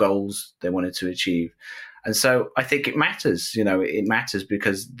rational goals they wanted to achieve. And so I think it matters, it matters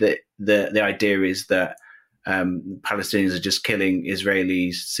because the idea is that Palestinians are just killing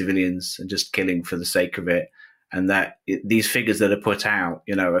Israeli civilians and just killing for the sake of it. And that these figures that are put out,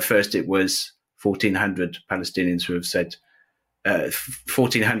 at first it was 1,400 Palestinians who have said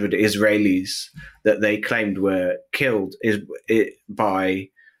 1,400 Israelis that they claimed were killed by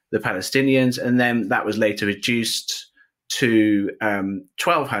the Palestinians. And then that was later reduced to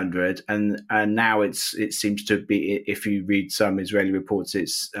 1,200. And now it seems to be, if you read some Israeli reports,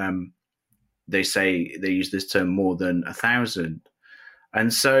 it's they say they use this term more than 1,000.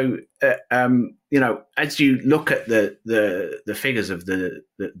 And so, as you look at the figures of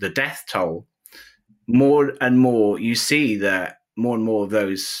the death toll, more and more you see that more and more of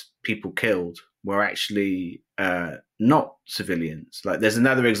those people killed were actually not civilians. Like there's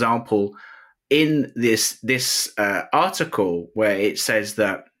another example in this article where it says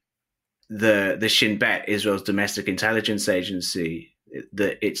that the Shin Bet, Israel's domestic intelligence agency,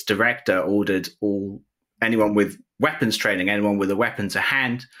 that its director ordered anyone with weapons training, anyone with a weapon to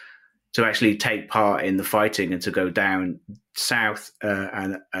hand, to actually take part in the fighting and to go down south.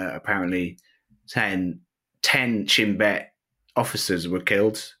 And apparently 10 Shin Bet officers were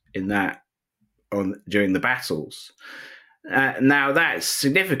killed in that during the battles. Now that's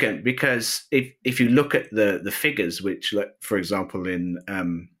significant because if you look at the figures, which, for example, in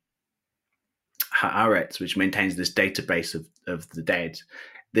Haaretz, which maintains this database of the dead,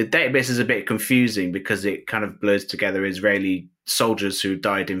 the database is a bit confusing because it kind of blurs together Israeli soldiers who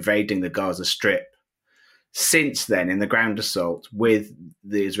died invading the Gaza Strip since then in the ground assault with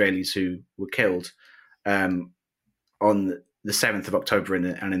the Israelis who were killed on the 7th of October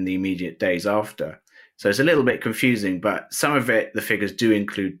and in the immediate days after. So it's a little bit confusing, but some of it, the figures do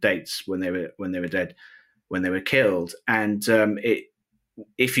include dates when they were dead, when they were killed. And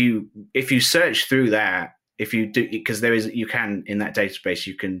if you search through that, if you do, because you can in that database,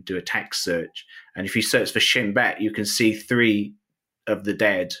 you can do a text search, and if you search for Shin Bet, you can see 3 of the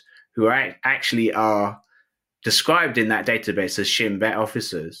dead who actually are described in that database as Shin Bet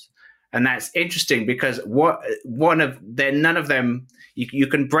officers. And that's interesting because none of them, you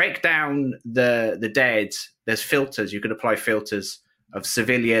can break down the dead. There's filters. You can apply filters of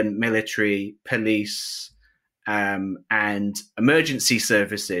civilian, military, police, and emergency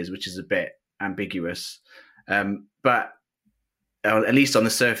services, which is a bit ambiguous. But at least on the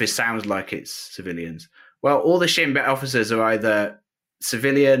surface, sounds like it's civilians. Well, all the Shin Bet officers are either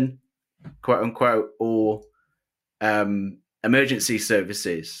civilian, quote unquote, or emergency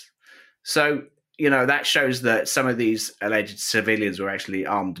services. So, that shows that some of these alleged civilians were actually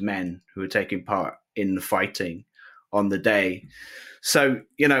armed men who were taking part in the fighting on the day. So,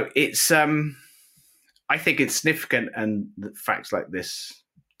 it's, I think it's significant, and facts like this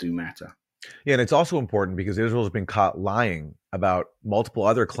do matter. Yeah, and it's also important because Israel has been caught lying about multiple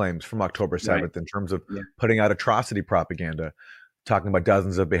other claims from October 7th, right, in terms of putting out atrocity propaganda, talking about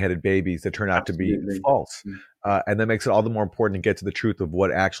dozens of beheaded babies that turn out to be false. And that makes it all the more important to get to the truth of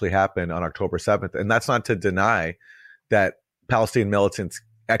what actually happened on October 7th. And that's not to deny that Palestinian militants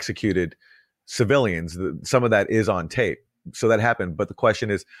executed civilians. Some of that is on tape. So that happened. But the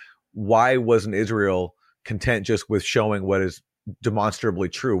question is, why wasn't Israel content just with showing what is demonstrably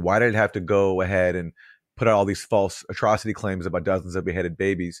true? Why did it have to go ahead and put out all these false atrocity claims about dozens of beheaded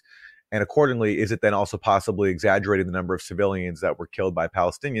babies? And accordingly, is it then also possibly exaggerating the number of civilians that were killed by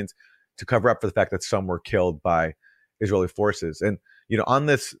Palestinians to cover up for the fact that some were killed by Israeli forces? And, on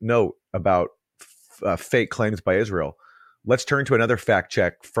this note about fake claims by Israel, let's turn to another fact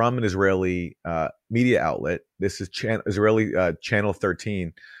check from an Israeli media outlet. This is Israeli Channel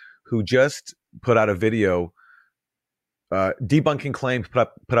 13, who just put out a video debunking claims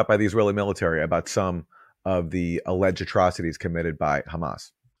put up by the Israeli military about some of the alleged atrocities committed by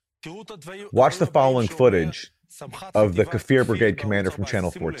Hamas. Watch the following footage of the Kafir Brigade commander from Channel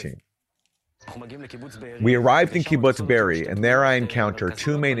 14. We arrived in Kibbutz Be'eri, and there I encounter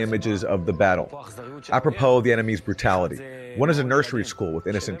 2 main images of the battle, apropos of the enemy's brutality. One is a nursery school with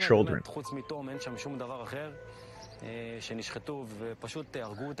innocent children.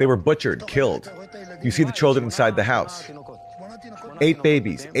 They were butchered, killed. You see the children inside the house. 8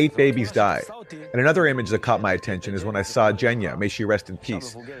 babies died. And another image that caught my attention is when I saw Jenya, may she rest in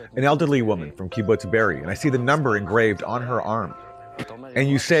peace, an elderly woman from Kibbutz Be'eri, and I see the number engraved on her arm. and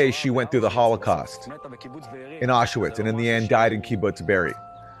you say she went through the Holocaust in Auschwitz and in the end died in kibbutz Be'eri,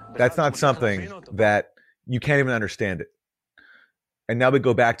 that's not something that you can't even understand it. And now we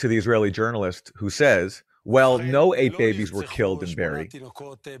go back to the Israeli journalist who says, well, no 8 babies were killed in Be'eri.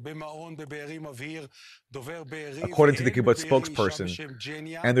 According to the kibbutz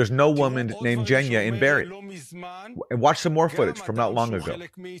spokesperson, and there's no woman named Jenya in Be'eri. And watch some more footage from not long ago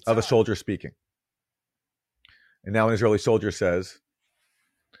of a soldier speaking. And now an Israeli soldier says,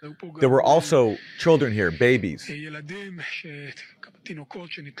 there were also children here, babies, who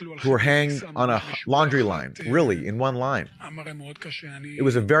were hanged on a laundry line, really, in one line. It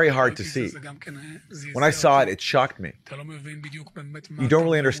was very hard to see. When I saw it, it shocked me. You don't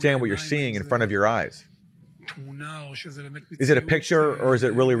really understand what you're seeing in front of your eyes. Is it a picture or is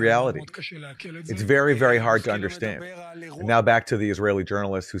it really reality? It's very, very hard to understand. And now back to the Israeli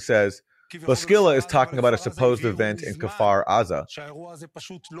journalist who says, Baskila is talking about a supposed event in Kfar Aza.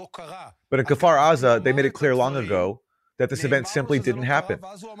 But in Kfar Aza, they made it clear long ago that this event simply didn't happen.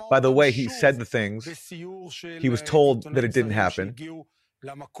 By the way, he said the things. He was told that it didn't happen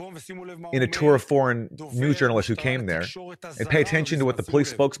in a tour of foreign news journalists who came there. And pay attention to what the police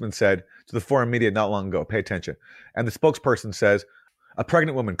spokesman said to the foreign media not long ago. Pay attention. And the spokesperson says, a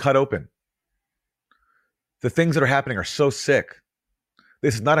pregnant woman cut open. The things that are happening are so sick.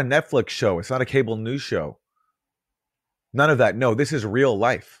 This is not a Netflix show. It's not a cable news show. None of that. No, this is real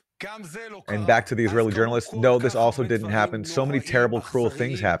life. And back to the Israeli journalist, no, this also didn't happen. So many terrible, cruel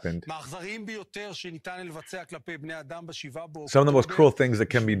things happened. Some of the most cruel things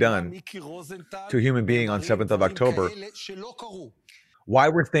that can be done to a human being on 7th of October. Why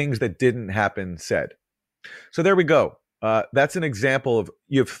were things that didn't happen said? So there we go. That's an example of,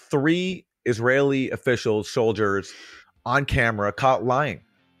 you have 3 Israeli officials, soldiers, on camera, caught lying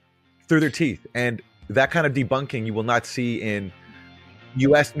through their teeth. And that kind of debunking you will not see in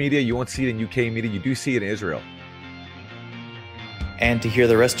US media, you won't see it in UK media, you do see it in Israel. And to hear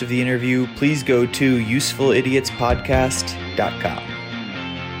the rest of the interview, please go to usefulidiotspodcast.com.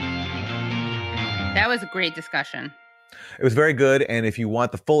 That was a great discussion. It was very good. And if you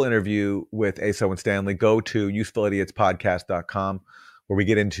want the full interview with Asa and Stanley, go to usefulidiotspodcast.com, where we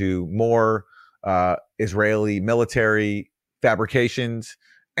get into more Israeli military fabrications,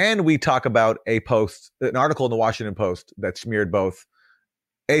 and we talk about an article in the Washington Post that smeared both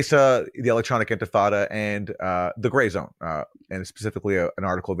Asa, the Electronic Intifada, and the Gray Zone, and specifically an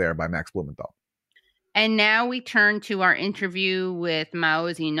article there by Max Blumenthal. And now we turn to our interview with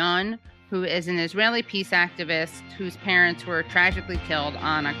Maoz Inon, who is an Israeli peace activist whose parents were tragically killed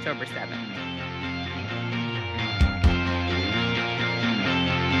on October 7th.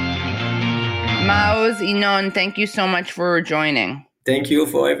 Maoz Inon, thank you so much for joining. Thank you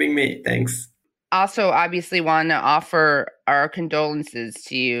for having me. Thanks. Also, obviously, want to offer our condolences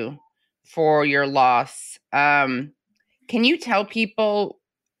to you for your loss. Can you tell people,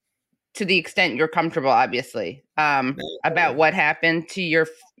 to the extent you're comfortable, obviously, about what happened to your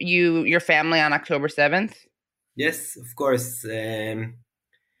family on October 7th? Yes, of course.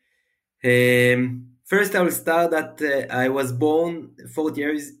 First, I will start that I was born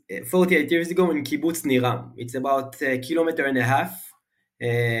 48 years ago in Kibbutz Niram. It's about 1.5 kilometers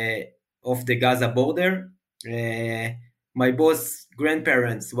of the Gaza border. My boss'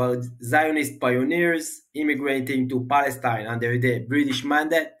 grandparents were Zionist pioneers immigrating to Palestine under the British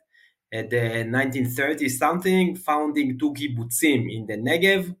mandate at the 1930s something, founding 2 kibbutzim in the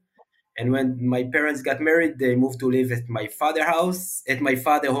Negev. And when my parents got married, they moved to live at my father's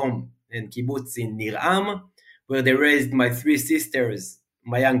home in kibbutz in Nir Am, where they raised my 3 sisters,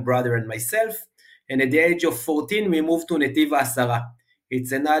 my young brother and myself. And at the age of 14, we moved to Netiv HaAsara.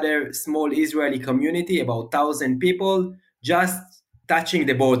 It's another small Israeli community, about 1,000 people, just touching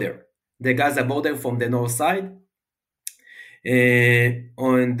the border, the Gaza border from the north side. And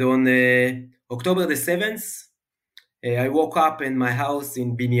on October the 7th, I woke up in my house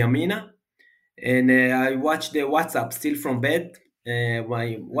in Binyamina, and I watched the WhatsApp still from bed,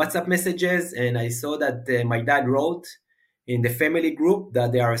 my WhatsApp messages, and I saw that my dad wrote in the family group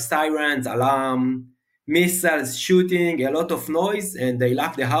that there are sirens, alarm, missiles, shooting, a lot of noise, and they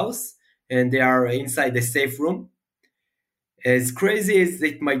left the house, and they are inside the safe room. As crazy as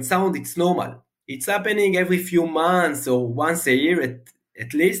it might sound, it's normal. It's happening every few months or once a year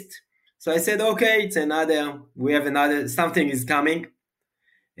at least. So I said, okay, something is coming.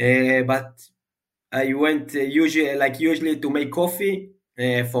 But I went usually to make coffee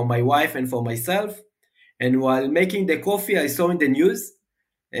for my wife and for myself. And while making the coffee, I saw in the news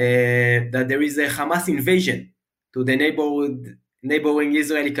that there is a Hamas invasion to the neighboring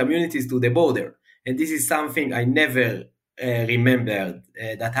Israeli communities to the border. And this is something I never remembered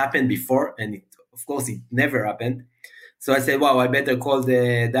that happened before, and of course it never happened. So I said, wow, I better call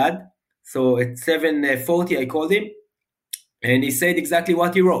the dad. So at 7:40 I called him, and he said exactly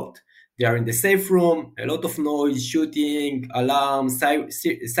what he wrote. They are in the safe room, a lot of noise, shooting, alarms,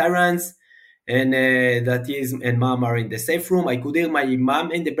 sirens, and that is and mom are in the safe room. I could hear my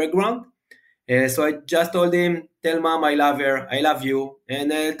mom in the background. So I just told him, tell mom I love her, I love you,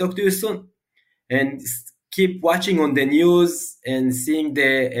 and I'll talk to you soon. And keep watching on the news and seeing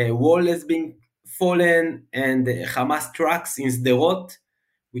the wall has been fallen and the Hamas trucks in Sderot,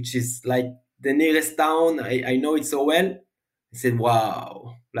 which is like the nearest town. I know it so well. I said,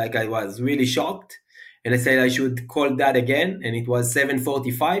 wow, like I was really shocked. And I said I should call dad again. And it was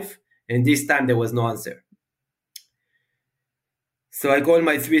 7:45. And this time there was no answer. So I called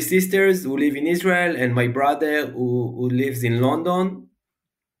my 3 sisters who live in Israel and my brother who lives in London.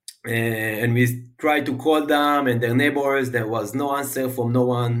 And we tried to call them and their neighbors. There was no answer from no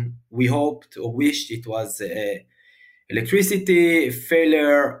one. We hoped or wished it was electricity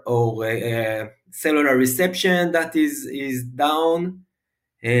failure or cellular reception that is down.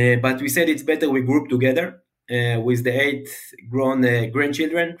 But we said it's better we group together with the 8 grown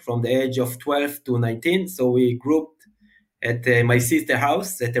grandchildren from the age of 12 to 19. So we grouped at my sister's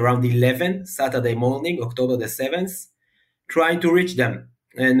house at around 11 Saturday morning, October the 7th, trying to reach them.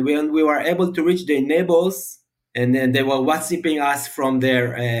 And when we were able to reach their neighbors, and then they were WhatsApping us from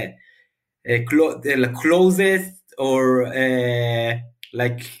their closet or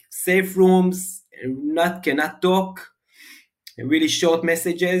like safe rooms, cannot talk, really short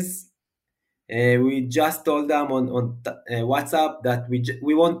messages. We just told them on WhatsApp that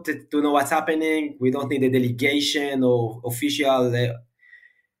we wanted to know what's happening. We don't need a delegation or official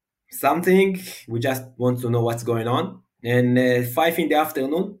something. We just want to know what's going on. And 5 in the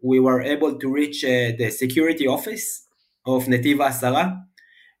afternoon, we were able to reach the security office of Netiv Asara.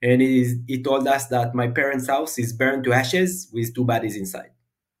 And he told us that my parents' house is burned to ashes with 2 bodies inside.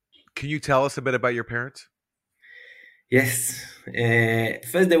 Can you tell us a bit about your parents? Yes.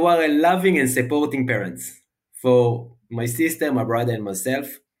 First, they were loving and supporting parents for my sister, my brother, and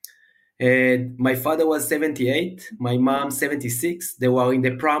myself. My father was 78, my mom 76. They were in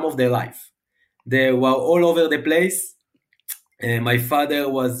the prime of their life. They were all over the place. My father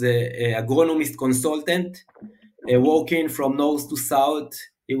was an agronomist consultant, working from north to south.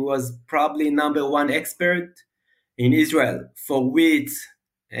 He was probably number 1 expert in Israel for wheat,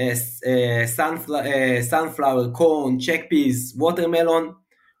 sunflower, corn, chickpeas, watermelon,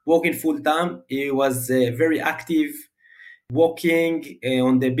 working full time. He was very active, walking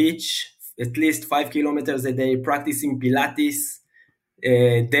on the beach at least 5 kilometers a day, practicing Pilates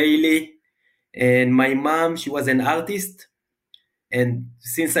daily. And my mom, she was an artist. And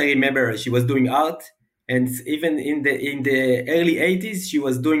since I remember, she was doing art. And even in the early 80s, she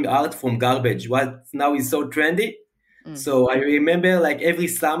was doing art from garbage, what now is so trendy. So I remember like every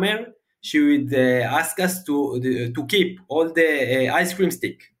summer, she would ask us to keep all the ice cream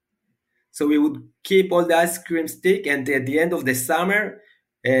stick. So we would keep all the ice cream stick. And at the end of the summer,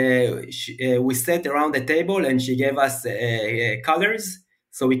 we sat around the table and she gave us colors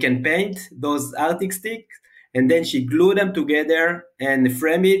so we can paint those artistic sticks. And then she glued them together and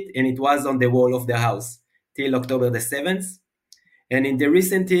framed it. And it was on the wall of the house till October the 7th. And in the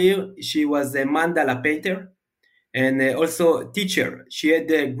recent year, she was a mandala painter and also teacher. She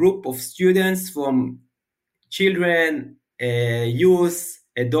had a group of students from children, youth,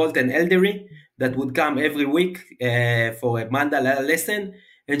 adult, and elderly that would come every week for a mandala lesson.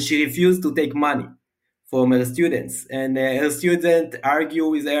 And she refused to take money from her students. And her students argue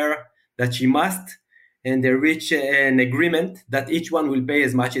with her that she must. And they reach an agreement that each one will pay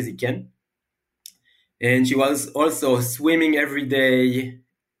as much as he can. And she was also swimming every day,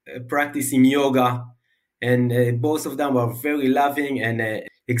 practicing yoga. And both of them were very loving and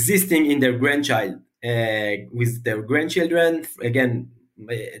existing in their grandchild with their grandchildren. Again,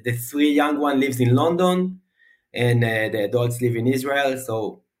 the 3 young one lives in London and the adults live in Israel.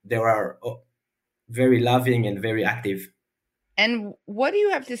 So they are very loving and very active. And what do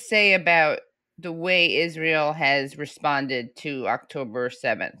you have to say about the way Israel has responded to October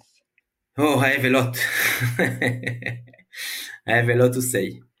 7th? Oh, I have a lot. I have a lot to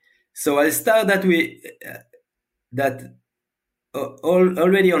say. So I'll start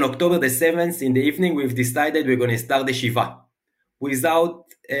already on October the 7th in the evening, we've decided we're going to start the Shiva without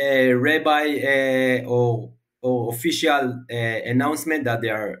a rabbi or official announcement that they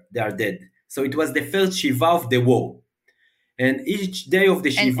are dead. So it was the first Shiva of the war. And each day of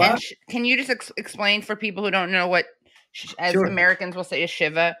the Shiva... can you just explain for people who don't know what, as Sure. Americans will say, a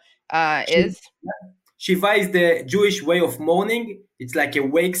Shiva is? Shiva is the Jewish way of mourning. It's like a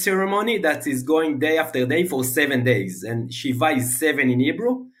wake ceremony that is going day after day for 7 days. And Shiva is 7 in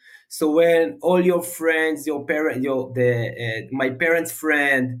Hebrew. So when all your friends, your parent, my parents'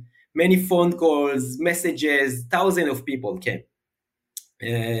 friend, many phone calls, messages, thousands of people came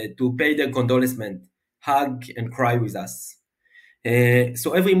to pay their condolence, hug and cry with us.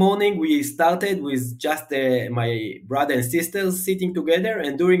 So every morning we started with just my brother and sisters sitting together,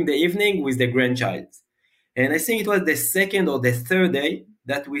 and during the evening with the grandchild. And I think it was the second or the third day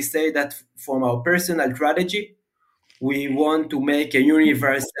that we say that from our personal tragedy, we want to make a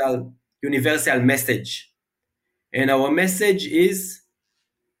universal message. And our message is,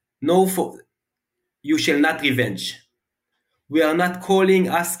 you shall not revenge. We are not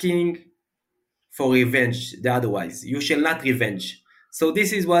asking for revenge, the otherwise. You shall not revenge. So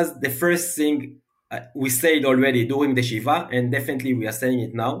this was the first thing we said already during the Shiva, and definitely we are saying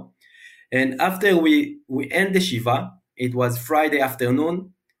it now. And after we end the Shiva, it was Friday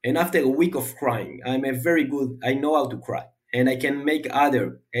afternoon, and after a week of crying, I know how to cry, and I can make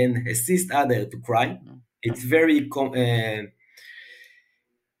and assist other to cry. It's very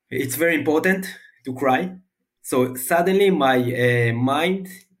important to cry. So suddenly my mind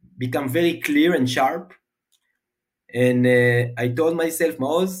became very clear and sharp, and I told myself,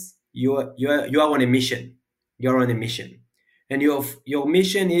 Maoz, you are on a mission. You're on a mission, and your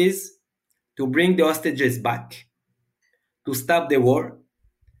mission is to bring the hostages back, to stop the war,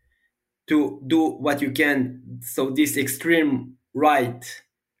 to do what you can so this extreme right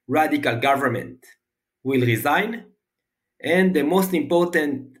radical government will resign. And the most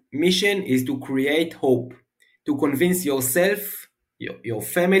important mission is to create hope, to convince yourself, your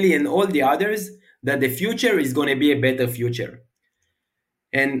family, and all the others that the future is going to be a better future.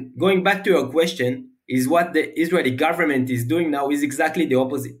 And going back to your question, is what the Israeli government is doing now is exactly the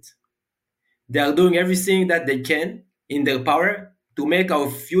opposite. They are doing everything that they can in their power to make our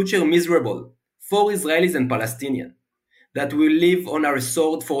future miserable for Israelis and Palestinians, that we live on our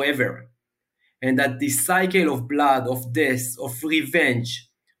sword forever, and that this cycle of blood, of death, of revenge,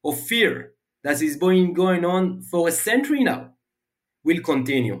 of fear that is going on for a century now will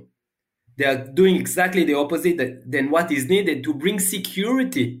continue. They are doing exactly the opposite than what is needed to bring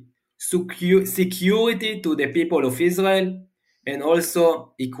security to the people of Israel, and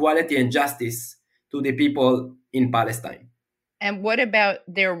also equality and justice to the people in Palestine. And what about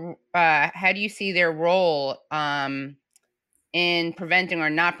their, how do you see their role in preventing or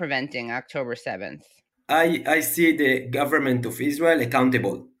not preventing October 7th? I see the government of Israel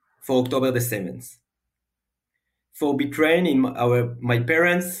accountable for October the 7th. For betraying my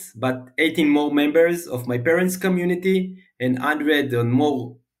parents, but 18 more members of my parents' community and 100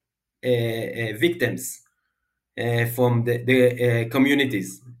 more victims from the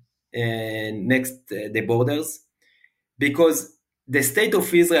communities next the borders, because the state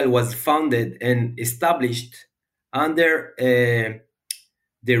of Israel was founded and established under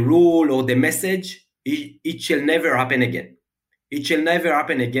the rule or the message, it shall never happen again. It shall never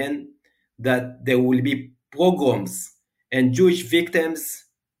happen again that there will be pogroms and Jewish victims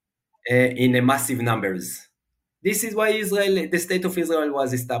in a massive numbers. This is why the state of Israel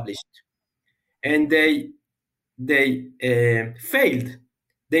was established. And they failed.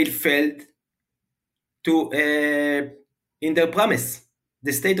 They failed to in their promise.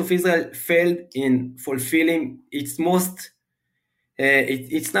 The state of Israel failed in fulfilling its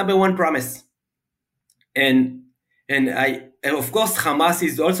its number one promise. And of course Hamas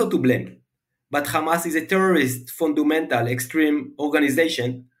is also to blame, but Hamas is a terrorist, fundamental, extreme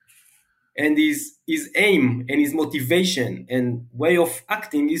organization, and his aim and his motivation and way of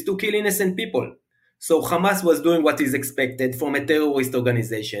acting is to kill innocent people. So Hamas was doing what is expected from a terrorist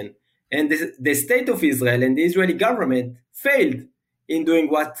organization, and the state of Israel and the Israeli government failed in doing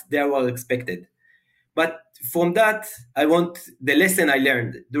what they were expected. But from that, I want the lesson I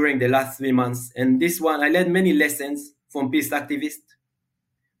learned during the last 3 months, and this one, I learned many lessons from peace activists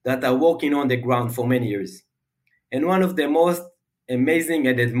that are working on the ground for many years. And one of the most amazing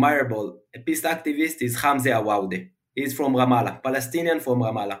and admirable peace activists is Hamza Awaude. He's from Ramallah, Palestinian from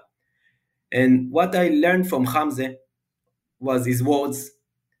Ramallah. And what I learned from Hamza was his words: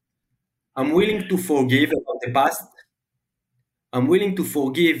 I'm willing to forgive about the past. I'm willing to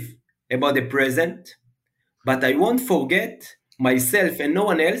forgive about the present, but I won't forget myself and no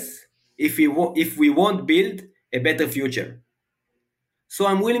one else if we won't build a better future. So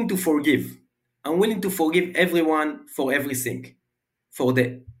I'm willing to forgive. I'm willing to forgive everyone for everything, for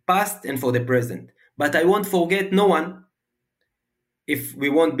the past and for the present. But I won't forget no one if we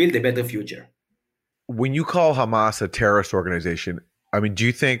won't build a better future. When you call Hamas a terrorist organization, I mean, do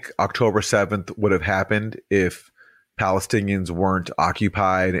you think October 7th would have happened if Palestinians weren't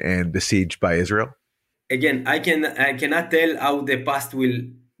occupied and besieged by Israel? Again, I cannot tell how the past will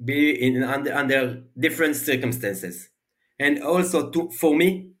be under different circumstances. And also, for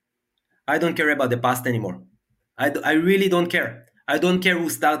me, I don't care about the past anymore. I really don't care. I don't care who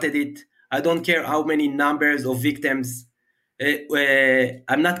started it. I don't care how many numbers of victims.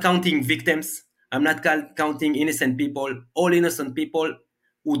 I'm not counting victims. I'm not counting innocent people. All innocent people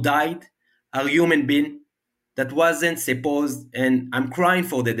who died are human beings that wasn't supposed, and I'm crying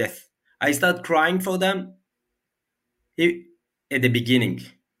for the death. I start crying for them at the beginning.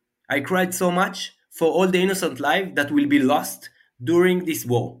 I cried so much for all the innocent life that will be lost during this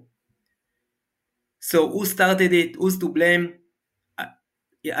war. So who started it? Who's to blame?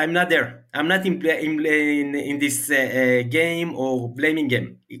 I'm not there. I'm not in this game or blaming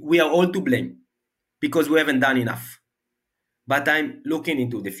game. We are all to blame because we haven't done enough. But I'm looking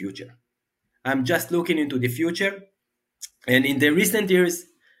into the future. I'm just looking into the future. And in the recent years,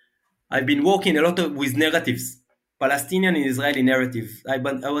 I've been working a lot with narratives, Palestinian and Israeli narrative. I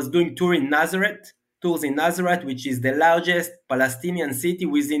was doing tours in Nazareth, which is the largest Palestinian city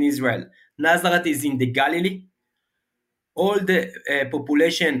within Israel. Nazareth is in the Galilee. All the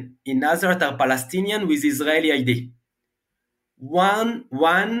population in Nazareth are Palestinian with Israeli ID. One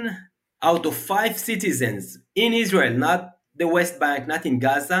out of 5 citizens in Israel, not the West Bank, not in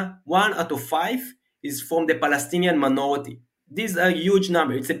Gaza, 1 out of 5 is from the Palestinian minority. These are a huge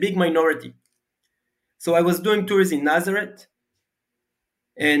number. It's a big minority. So I was doing tours in Nazareth,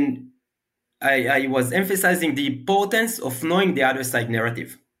 and I was emphasizing the importance of knowing the other side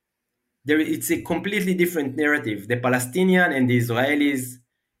narrative. It's a completely different narrative. The Palestinian and the Israelis,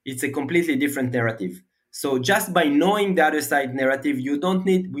 it's a completely different narrative. So just by knowing the other side narrative, we don't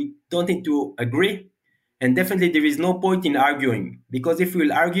need to agree. And definitely there is no point in arguing, because if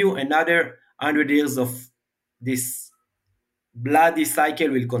we'll argue, another 100 years of this bloody cycle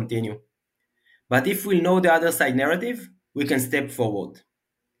will continue. But if we know the other side narrative, we can step forward.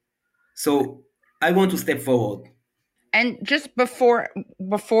 So I want to step forward. And just before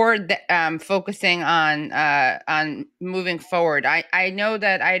focusing on moving forward, I know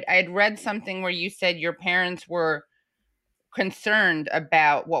that I'd read something where you said your parents were concerned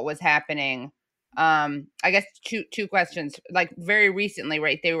about what was happening. I guess two questions. Like very recently,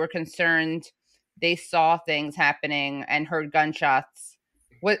 right? They were concerned. They saw things happening and heard gunshots.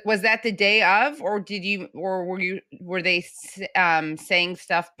 Was that the day of, or were they saying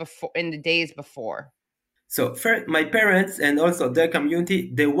stuff before in the days before? So first, my parents and also their community,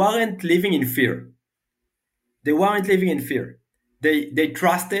 they weren't living in fear. They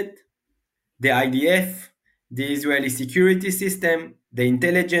trusted the IDF, the Israeli security system, the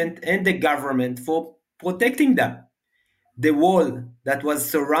intelligence, and the government for protecting them. The wall that was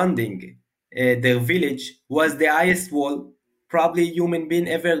surrounding their village was the highest wall probably human being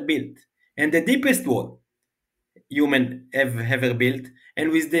ever built, and the deepest wall human ever built,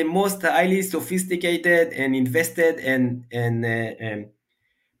 and with the most highly sophisticated and invested and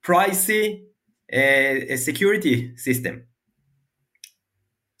pricey security system.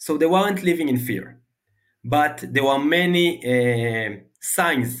 So they weren't living in fear, but there were many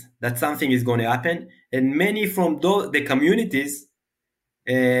signs that something is going to happen, and many from the communities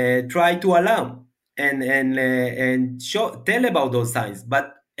try to alarm and tell about those signs,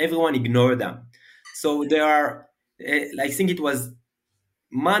 but everyone ignored them. So there are, I think it was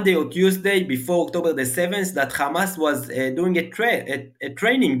Monday or Tuesday before October the 7th that Hamas was doing a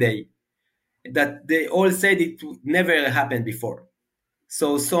training day that they all said it never happened before.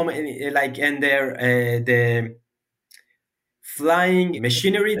 So many, and the flying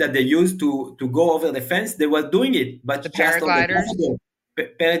machinery that they used to go over the fence, they were doing it, but the just paragliders, on the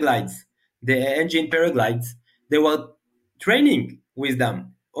paraglides, the engine paraglides, they were training with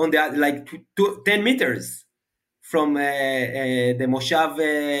them on the 10 meters from the Moshav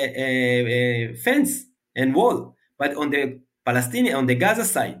fence and wall, but on the Gaza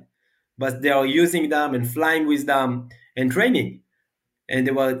side, but they are using them and flying with them and training, and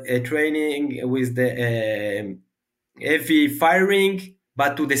they were training with the heavy firing,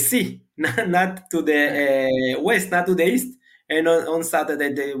 but to the sea, not to the west, not to the east. And on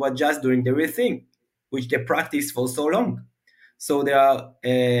Saturday, they were just doing the real thing, which they practiced for so long. So there are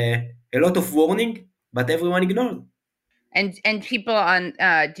a lot of warning, but everyone ignored. And people on,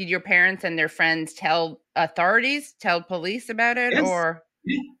 did your parents and their friends tell authorities, tell police about it? Yes. Or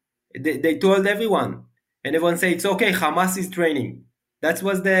they told everyone, and everyone said, it's okay, Hamas is training. That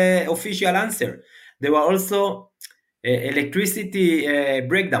was the official answer. There were also electricity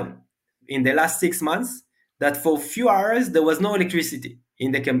breakdown in the last 6 months. that for a few hours there was no electricity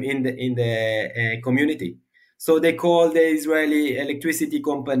in the community. So they called the Israeli electricity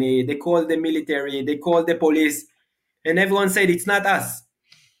company, they called the military, they called the police, and everyone said it's not us.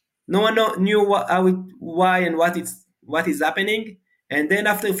 No one knew why and what is happening. And then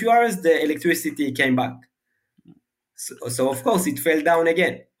after a few hours, the electricity came back. So of course it fell down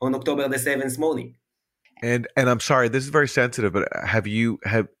again on October the 7th morning. And I'm sorry, this is very sensitive, but have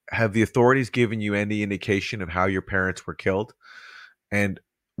the authorities given you any indication of how your parents were killed? And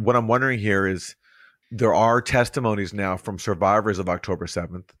what I'm wondering here is, there are testimonies now from survivors of October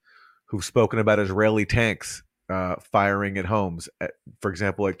 7th who've spoken about Israeli tanks firing at homes, for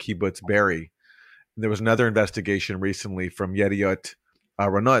example, at Kibbutz Be'eri. There was another investigation recently from Yediot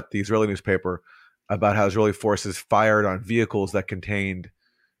Aharonot, the Israeli newspaper, about how Israeli forces fired on vehicles that contained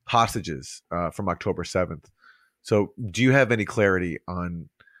hostages from October 7th. So do you have any clarity on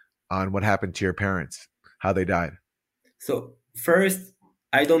what happened to your parents, how they died? So first,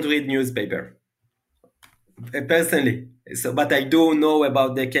 I don't read newspaper personally, but I do know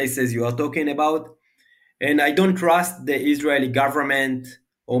about the cases you are talking about, and I don't trust the Israeli government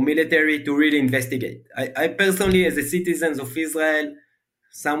or military to really investigate. I personally, as a citizen of Israel,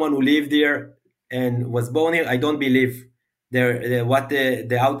 someone who lived here and was born here, I don't believe what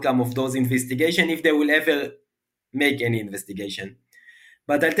the outcome of those investigations, if they will ever make any investigation.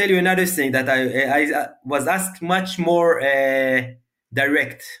 But I'll tell you another thing, that I was asked much more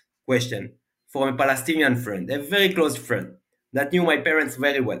direct question from a Palestinian friend, a very close friend that knew my parents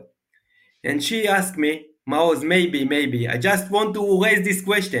very well. And she asked me, Maoz, maybe, I just want to raise this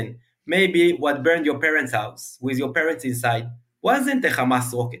question. Maybe what burned your parents' house with your parents inside wasn't a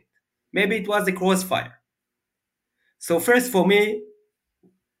Hamas rocket. Maybe it was a crossfire. So first, for me,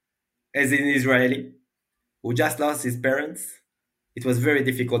 as an Israeli who just lost his parents, it was very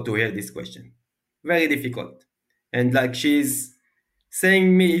difficult to hear this question. Very difficult. And like she's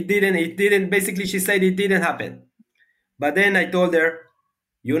saying me, it didn't, basically she said it didn't happen. But then I told her,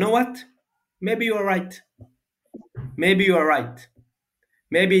 you know what? Maybe you are right. Maybe you are right.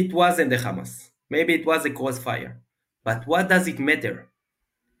 Maybe it wasn't the Hamas. Maybe it was a crossfire. But what does it matter?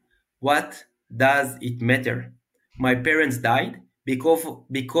 What does it matter? My parents died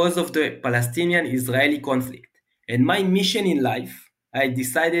because of the Palestinian-Israeli conflict. And my mission in life, I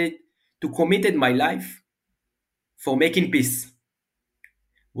decided to commit my life for making peace.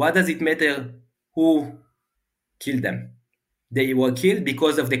 What does it matter who killed them? They were killed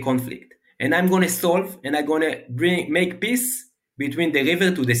because of the conflict. And I'm going to solve, and I'm going to make peace between the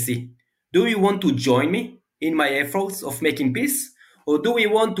river to the sea. Do you want to join me in my efforts of making peace? Or do we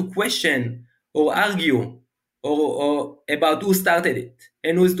want to question or argue or about who started it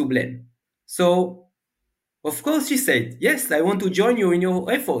and who's to blame? So, of course, she said, yes, I want to join you in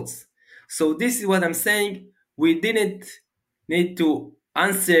your efforts. So this is what I'm saying. We didn't need to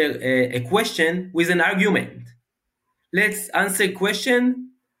answer a question with an argument. Let's answer a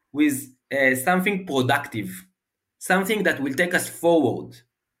question with something productive, something that will take us forward.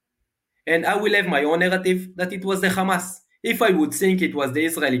 And I will have my own narrative that it was the Hamas. If I would think it was the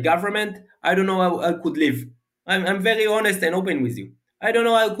Israeli government, I don't know how I could live. I'm very honest and open with you. I don't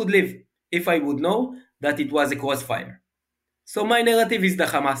know how I could live if I would know that it was a crossfire. So my narrative is the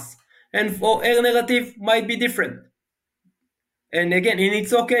Hamas. And for her narrative might be different. And again, and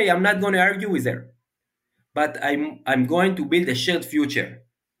it's okay, I'm not going to argue with her. But I'm going to build a shared future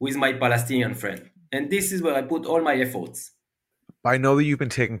with my Palestinian friend. And this is where I put all my efforts. I know that you've been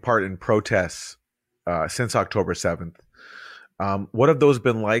taking part in protests since October 7th. What have those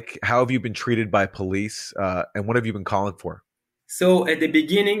been like? How have you been treated by police? And what have you been calling for? So at the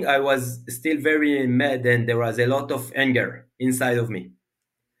beginning, I was still very mad and there was a lot of anger inside of me.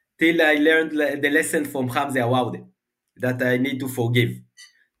 Till I learned the lesson from Hamza Awaude that I need to forgive.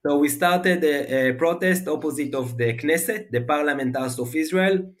 So we started a protest opposite of the Knesset, the Parliament House of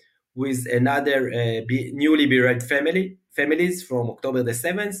Israel, with another newly buried families from October the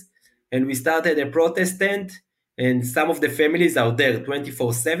 7th. And we started a protest tent, and some of the families are there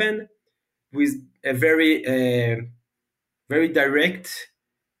 24/7 with a very direct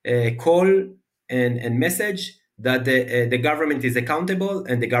call and message that the government is accountable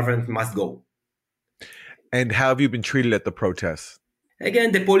and the government must go. And how have you been treated at the protests?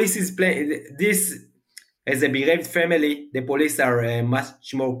 Again, the police is playing this as a bereaved family. The police are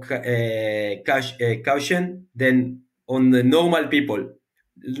much more caution than on the normal people,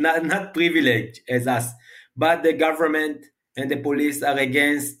 not privileged as us. But the government and the police are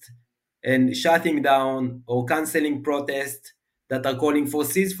against and shutting down or canceling protests that are calling for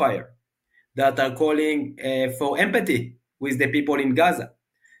ceasefire, that are calling for empathy with the people in Gaza,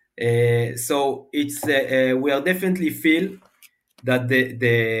 So it's we are definitely feel that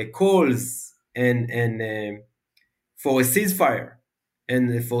the calls and for a ceasefire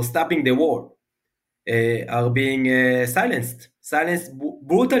and for stopping the war are being silenced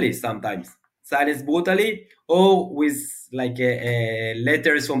brutally sometimes, silenced brutally, or with like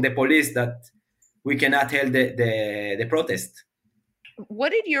letters from the police that we cannot hold the protest.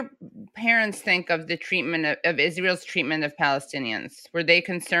 What did your parents think of the treatment of Israel's treatment of Palestinians? Were they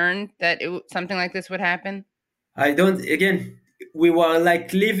concerned that something like this would happen? I don't. Again, we were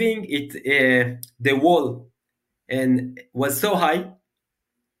like living it. The wall and was so high,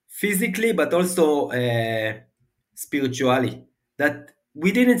 physically, but also spiritually, that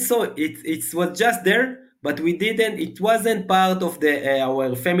we didn't saw it. It was just there, but we didn't. It wasn't part of the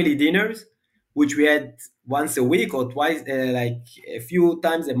our family dinners, which we had once a week or twice, like a few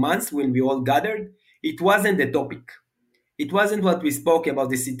times a month when we all gathered. It wasn't the topic. It wasn't what we spoke about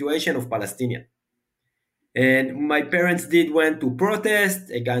the situation of Palestinians. And my parents did went to protest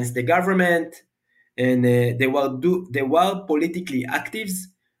against the government, and they were politically active,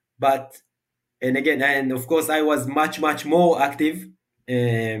 but and of course I was much more active.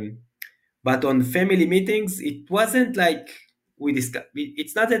 But on family meetings, it wasn't like we discussed.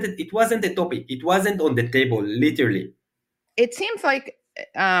 It's not that it wasn't a topic. It wasn't on the table, literally. It seems like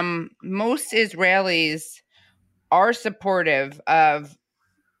most Israelis are supportive of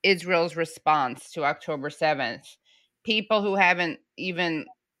Israel's response to October 7th. People who haven't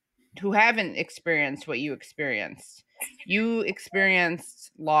experienced what you experienced. You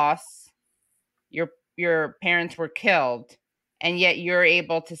experienced loss. Your parents were killed, and yet you're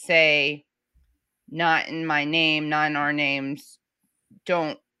able to say, not in my name, not in our names,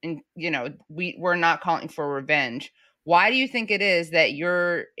 don't, we're not calling for revenge. Why do you think it is that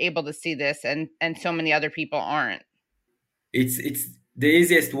you're able to see this and so many other people aren't? It's the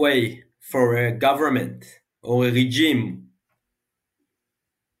easiest way for a government or a regime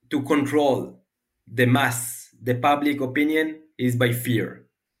to control the mass, the public opinion, is by fear,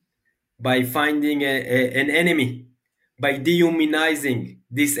 by finding an enemy, by dehumanizing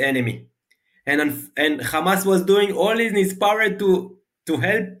this enemy. And Hamas was doing all in its power to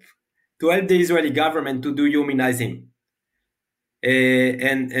help the Israeli government to dehumanize him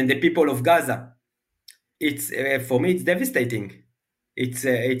and the people of Gaza. It's for me, it's devastating. It's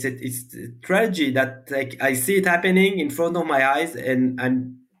a tragedy that, like, I see it happening in front of my eyes, and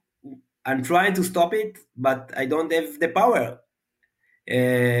I'm trying to stop it, but I don't have the power.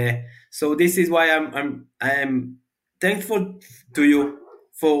 So this is why I'm thankful to you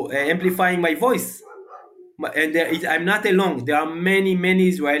for amplifying my voice. And I'm not alone. There are many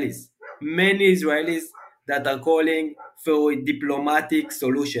Israelis that are calling for a diplomatic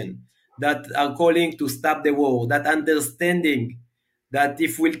solution, that are calling to stop the war, that understanding that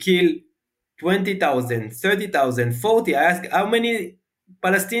if we'll kill 20,000, 30,000, 40, I ask, how many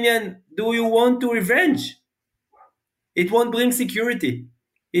Palestinians do you want to revenge? It won't bring security.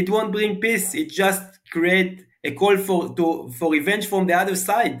 It won't bring peace. It just create a call for revenge from the other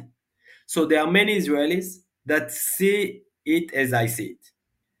side. So there are many Israelis that see it as I see it.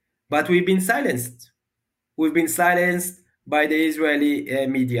 But we've been silenced. We've been silenced by the Israeli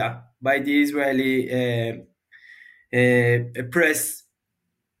media, by the Israeli press,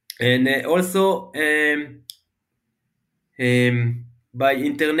 and also by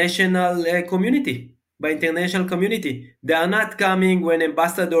international community. By international community, they are not coming when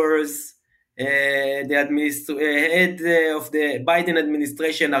ambassadors, the head of the Biden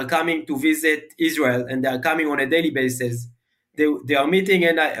administration are coming to visit Israel, and they are coming on a daily basis. They are meeting,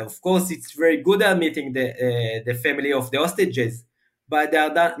 and of course it's very good at meeting the family of the hostages, but they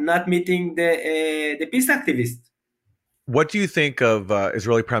are not meeting the peace activists. What do you think of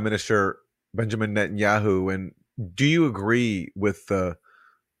Israeli Prime Minister Benjamin Netanyahu, and do you agree with the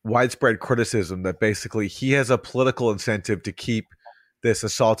widespread criticism that basically he has a political incentive to keep this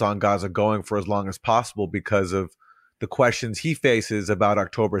assault on Gaza going for as long as possible because of the questions he faces about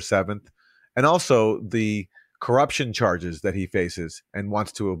October 7th and also the corruption charges that he faces and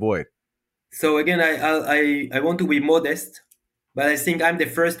wants to avoid? So again, I want to be modest, but I think I'm the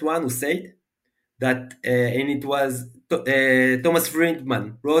first one who said that, and it was Thomas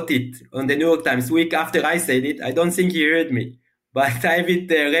Friedman wrote it on the New York Times week after I said it. I don't think he heard me, but I have it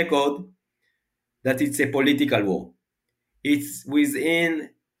record that it's a political war. It's within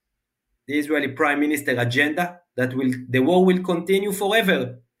the Israeli Prime Minister agenda that the war will continue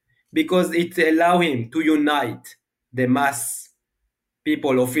forever because it allows him to unite the mass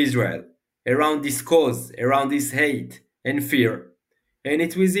people of Israel around this cause, around this hate and fear. And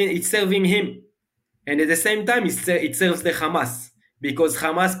it's serving him. And at the same time, it serves the Hamas because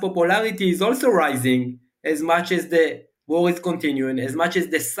Hamas popularity is also rising as much as the war is continuing, as much as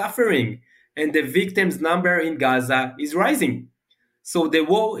the suffering and the victims number in Gaza is rising. So the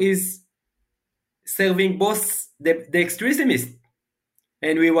war is serving both the extremists,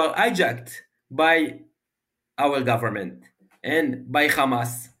 and we were hijacked by our government and by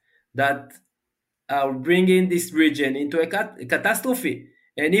Hamas that are bringing this region into a catastrophe.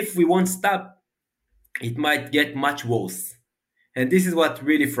 And if we won't stop, it might get much worse. And this is what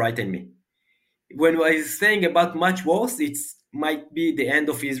really frightened me. When I was saying about much worse, it might be the end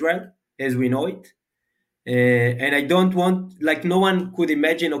of Israel as we know it. And I don't want, like no one could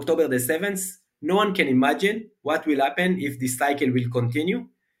imagine October the 7th. No one can imagine what will happen if this cycle will continue.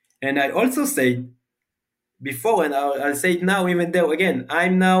 And I also said before, and I'll say it now, even though, again,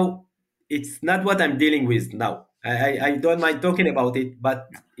 it's not what I'm dealing with now. I don't mind talking about it, but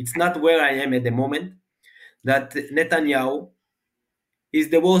it's not where I am at the moment. That Netanyahu is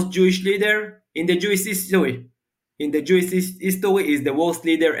the worst Jewish leader in the Jewish history. In the Jewish history, is the worst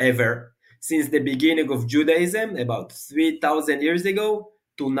leader ever since the beginning of Judaism, about 3,000 years ago,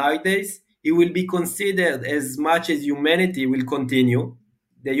 to nowadays. He will be considered, as much as humanity will continue,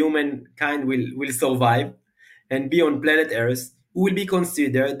 the humankind will survive and be on planet Earth, who will be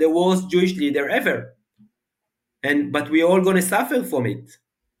considered the worst Jewish leader ever. But we're all going to suffer from it.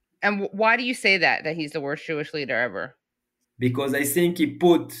 And why do you say that he's the worst Jewish leader ever? Because I think he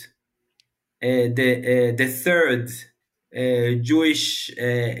put the third Jewish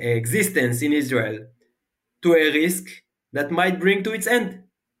existence in Israel to a risk that might bring to its end.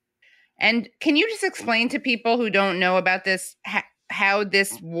 And can you just explain to people who don't know about this how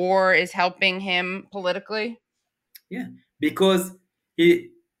this war is helping him politically? Yeah, because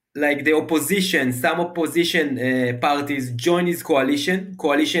the opposition, some opposition parties join his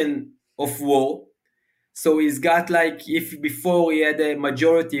coalition of war. So he's got, like, if before he had a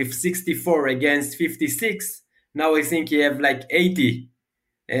majority of 64 against 56, now I think he have like 80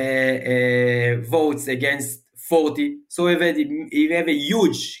 votes against 40. So he have a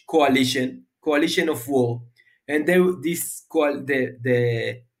huge coalition of war. And the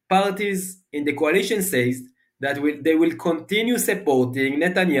parties in the coalition says that they will continue supporting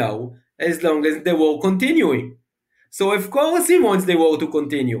Netanyahu as long as the war continuing. So of course he wants the war to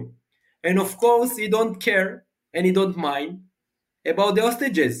continue. And of course he don't care and he don't mind about the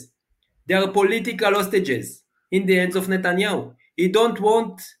hostages. They are political hostages in the hands of Netanyahu. He don't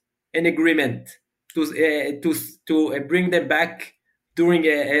want an agreement to bring them back during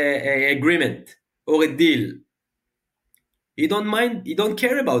a agreement or a deal. He don't mind. He don't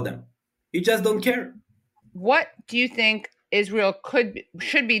care about them. He just don't care. What do you think Israel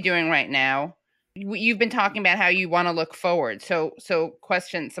should be doing right now? You've been talking about how you want to look forward. So some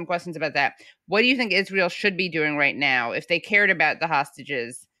questions about that. What do you think Israel should be doing right now? If they cared about the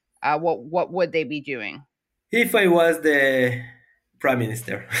hostages, what would they be doing? If I was the prime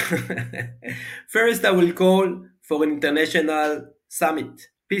minister, first I will call for an international summit,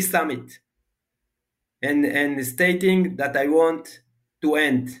 peace summit, and stating that I want to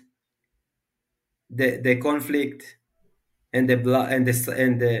end the conflict and the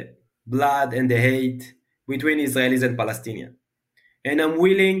blood and the hate between Israelis and Palestinians. And I'm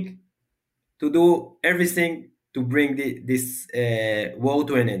willing to do everything to bring this war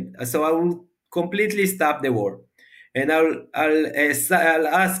to an end. So I will completely stop the war. And I'll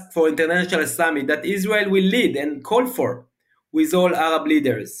ask for international summit that Israel will lead and call for with all Arab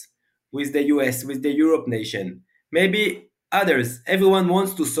leaders, with the US, with the Europe nation, maybe others. Everyone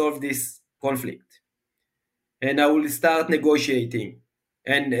wants to solve this conflict. And I will start negotiating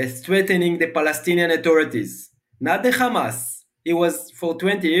and strengthening the Palestinian authorities, not the Hamas. It was for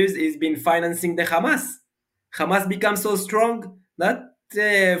 20 years, he's been financing the Hamas. Hamas becomes so strong, not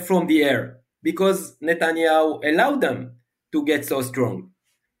from the air, because Netanyahu allowed them to get so strong.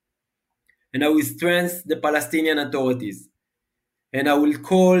 And I will strengthen the Palestinian authorities. And I will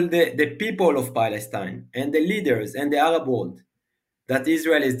call the people of Palestine and the leaders and the Arab world that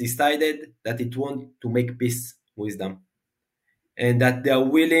Israel has decided that it wants to make peace with them. And that they are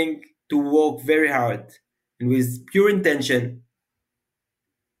willing to work very hard and with pure intention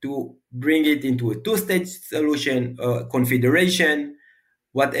to bring it into a two-state solution, confederation,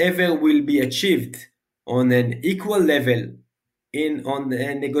 whatever will be achieved on an equal level on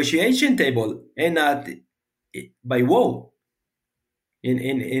a negotiation table and not by war,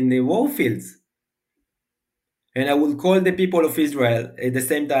 in the war fields. And I will call the people of Israel at the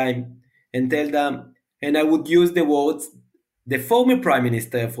same time and tell them, and I would use the words, the former prime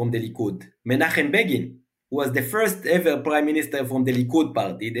minister from the Likud, Menachem Begin, who was the first ever prime minister from the Likud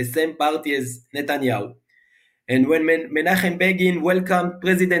party, the same party as Netanyahu. And when Menachem Begin welcomed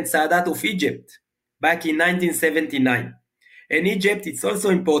President Sadat of Egypt back in 1979. And Egypt, it's also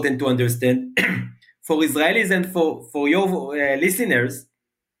important to understand, for Israelis and for your listeners,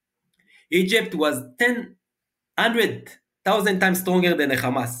 Egypt was 100,000 times stronger than the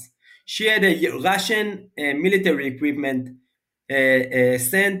Hamas. She had a Russian military equipment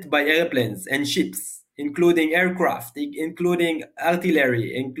sent by airplanes and ships, including aircraft, including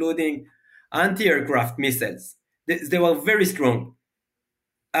artillery, including anti-aircraft missiles. They were very strong.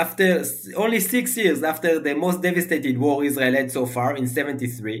 After only 6 years after the most devastating war Israel had so far in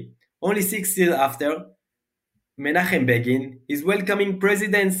 73, only 6 years after, Menachem Begin is welcoming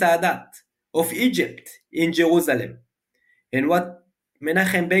President Sadat of Egypt in Jerusalem. And what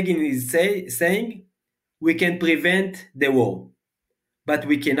Menachem Begin is saying, we can prevent the war, but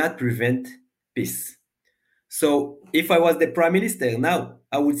we cannot prevent peace. So if I was the prime minister now,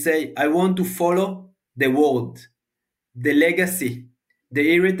 I would say, I want to follow the word, the legacy, the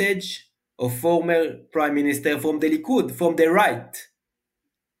heritage of former prime minister from the Likud, from the right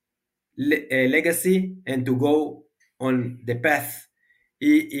legacy, and to go on the path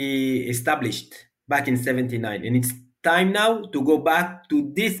he established back in 79. And it's time now to go back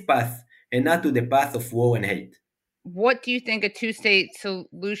to this path and not to the path of war and hate. What do you think a two-state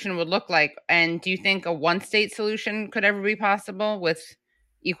solution would look like? And do you think a one-state solution could ever be possible with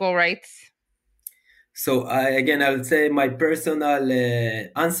equal rights? So again, I would say my personal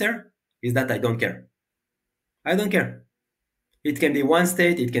answer is that I don't care. I don't care. It can be one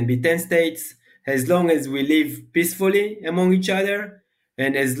state, it can be 10 states, as long as we live peacefully among each other,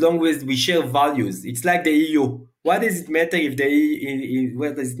 and as long as we share values. It's like the EU. What does it matter if in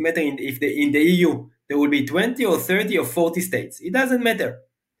the EU there will be 20 or 30 or 40 states? It doesn't matter.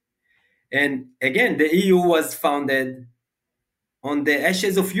 And again, the EU was founded on the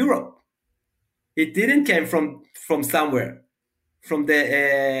ashes of Europe. It didn't come from somewhere, from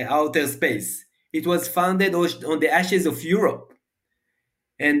the outer space. It was founded on the ashes of Europe.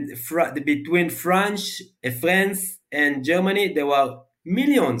 And between France and Germany, there were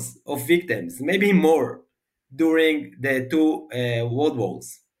millions of victims, maybe more, during the two world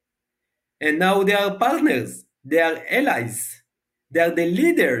wars. And now they are partners, they are allies, they are the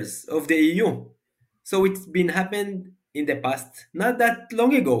leaders of the EU. So it's been happened in the past, not that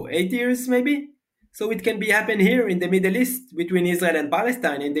long ago, 8 years maybe. So it can be happen here in the Middle East between Israel and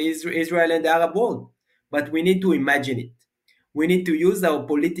Palestine, in the Israel and the Arab world. But we need to imagine it. We need to use our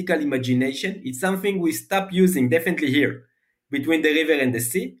political imagination. It's something we stop using definitely here between the river and the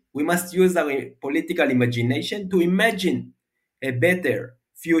sea. We must use our political imagination to imagine a better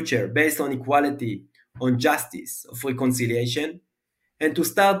future based on equality, on justice, of reconciliation, and to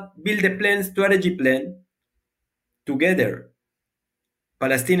start build a plan, strategy plan together,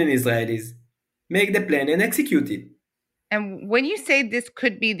 Palestinian Israelis, make the plan and execute it. And when you say this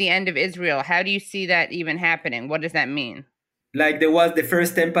could be the end of Israel, how do you see that even happening? What does that mean? Like there was the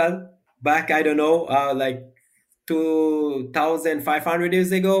first temple back, I don't know, like 2,500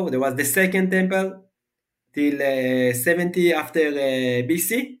 years ago. There was the second temple till 70 after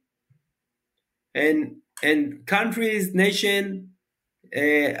BC. And countries, nations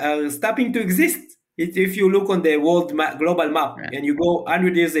are stopping to exist. If you look on the world global map, right, and you go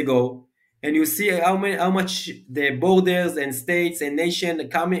 100 years ago, and you see how much the borders and states and nations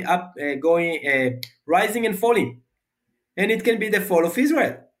coming up, rising and falling. And it can be the fall of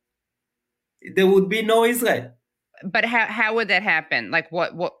Israel. There would be no Israel. But how would that happen? Like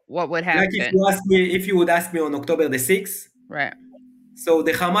what would happen? Like if you would ask me on October the 6th. Right. So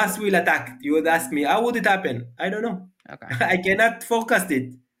the Hamas will attack. You would ask me, how would it happen? I don't know. Okay. I cannot forecast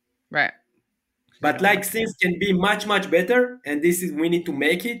it. Right. But like things can be much, much better. And we need to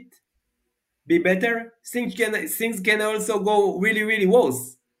make it be better. Things can also go really, really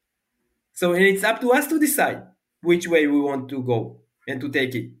worse. So and it's up to us to decide which way we want to go and to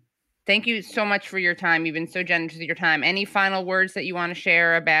take it. Thank you so much for your time. You've been so generous with your time. Any final words that you want to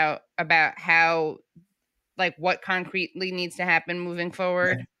share about how, like, what concretely needs to happen moving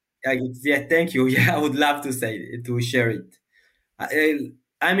forward? Yeah, thank you. Yeah, I would love to share it.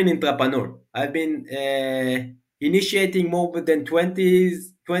 I'm an entrepreneur. I've been initiating more than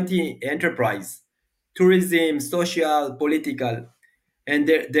 20 enterprise, tourism, social, political, and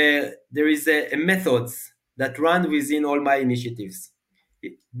there is a methods that run within all my initiatives.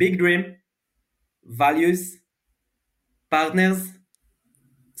 Big dream, values, partners,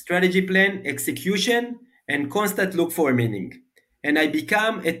 strategy plan, execution, and constant look for meaning. And I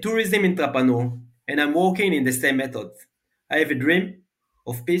become a tourism entrepreneur, and I'm working in the same methods. I have a dream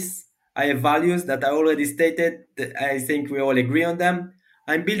of peace. I have values that I already stated. I think we all agree on them.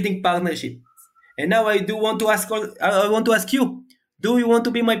 I'm building partnerships. And now I want to ask you, do you want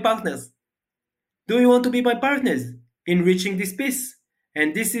to be my partners? Do you want to be my partners in reaching this peace?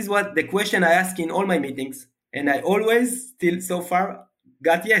 And this is what the question I ask in all my meetings. And I always still so far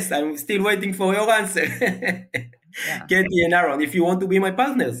got yes. I'm still waiting for your answer. Yeah. Katie and Aaron, if you want to be my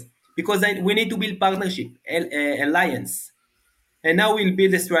partners, because we need to build partnership, alliance. And now we'll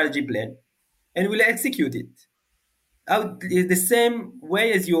build a strategy plan and we'll execute it. The same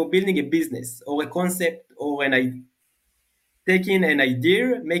way as you're building a business or a concept or taking an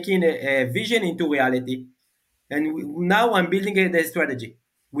idea, making a vision into reality. And now I'm building the strategy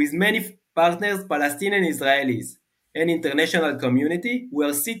with many partners, Palestinian Israelis, and international community. We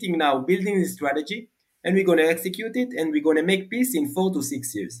are sitting now building this strategy, and we're going to execute it, and we're going to make peace in 4 to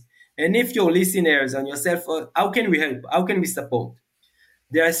 6 years. And if your listeners and yourself, how can we help? How can we support?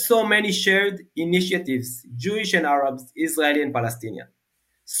 There are so many shared initiatives, Jewish and Arabs, Israeli and Palestinian.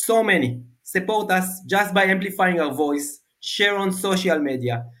 So many. Support us just by amplifying our voice, share on social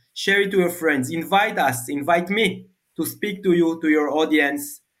media, share it to your friends, invite me to speak to you, to your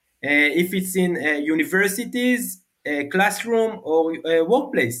audience. If it's in universities, a classroom, or a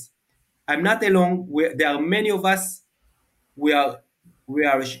workplace. I'm not alone. There are many of us. We are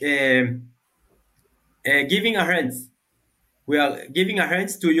giving our hands. We are giving our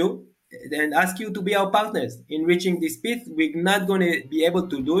hands to you and ask you to be our partners in reaching this peace. We're not going to be able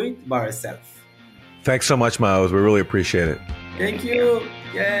to do it by ourselves. Thanks so much, Maoz. We really appreciate it. Thank you.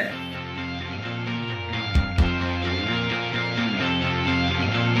 Yeah.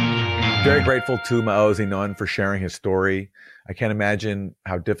 Very grateful to Maoz Inon for sharing his story. I can't imagine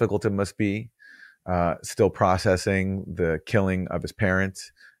how difficult it must be still processing the killing of his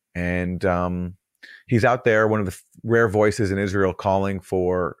parents. And he's out there, one of the rare voices in Israel calling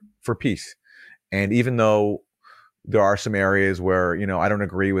for peace. And even though there are some areas where, I don't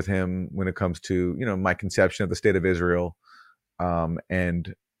agree with him when it comes to, my conception of the state of Israel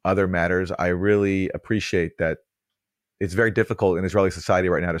and other matters, I really appreciate that it's very difficult in Israeli society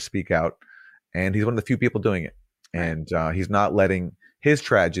right now to speak out. And he's one of the few people doing it. And he's not letting his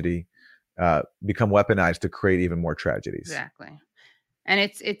tragedy become weaponized to create even more tragedies. Exactly. And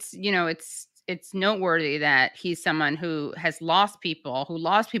it's noteworthy that he's someone who lost people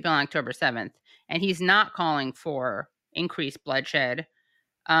on October 7th, and he's not calling for increased bloodshed,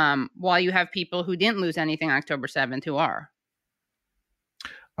 while you have people who didn't lose anything on October 7th who are.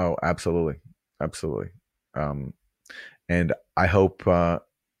 Oh, absolutely. Absolutely. And I hope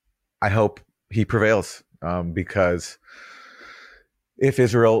he prevails, because if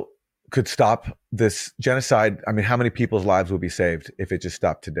Israel could stop this genocide, I mean, how many people's lives would be saved if it just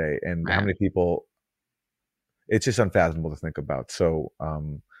stopped today? And how many people, it's just unfathomable to think about. So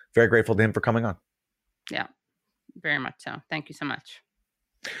very grateful to him for coming on. Yeah, very much so. Thank you so much.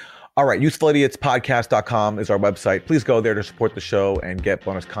 All right. UsefulIdiotspodcast.com is our website. Please go there to support the show and get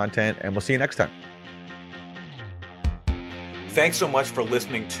bonus content. And we'll see you next time. Thanks so much for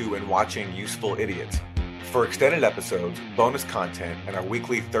listening to and watching Useful Idiots. For extended episodes, bonus content, and our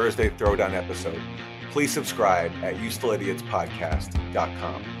weekly Thursday Throwdown episode, please subscribe at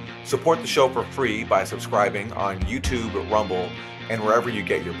UsefulIdiotspodcast.com. Support the show for free by subscribing on YouTube, Rumble, and wherever you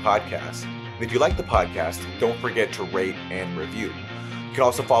get your podcasts. And if you like the podcast, don't forget to rate and review. You can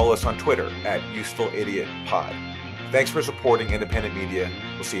also follow us on Twitter at UsefulIdiotPod. Thanks for supporting independent media.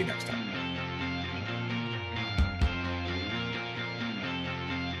 We'll see you next time.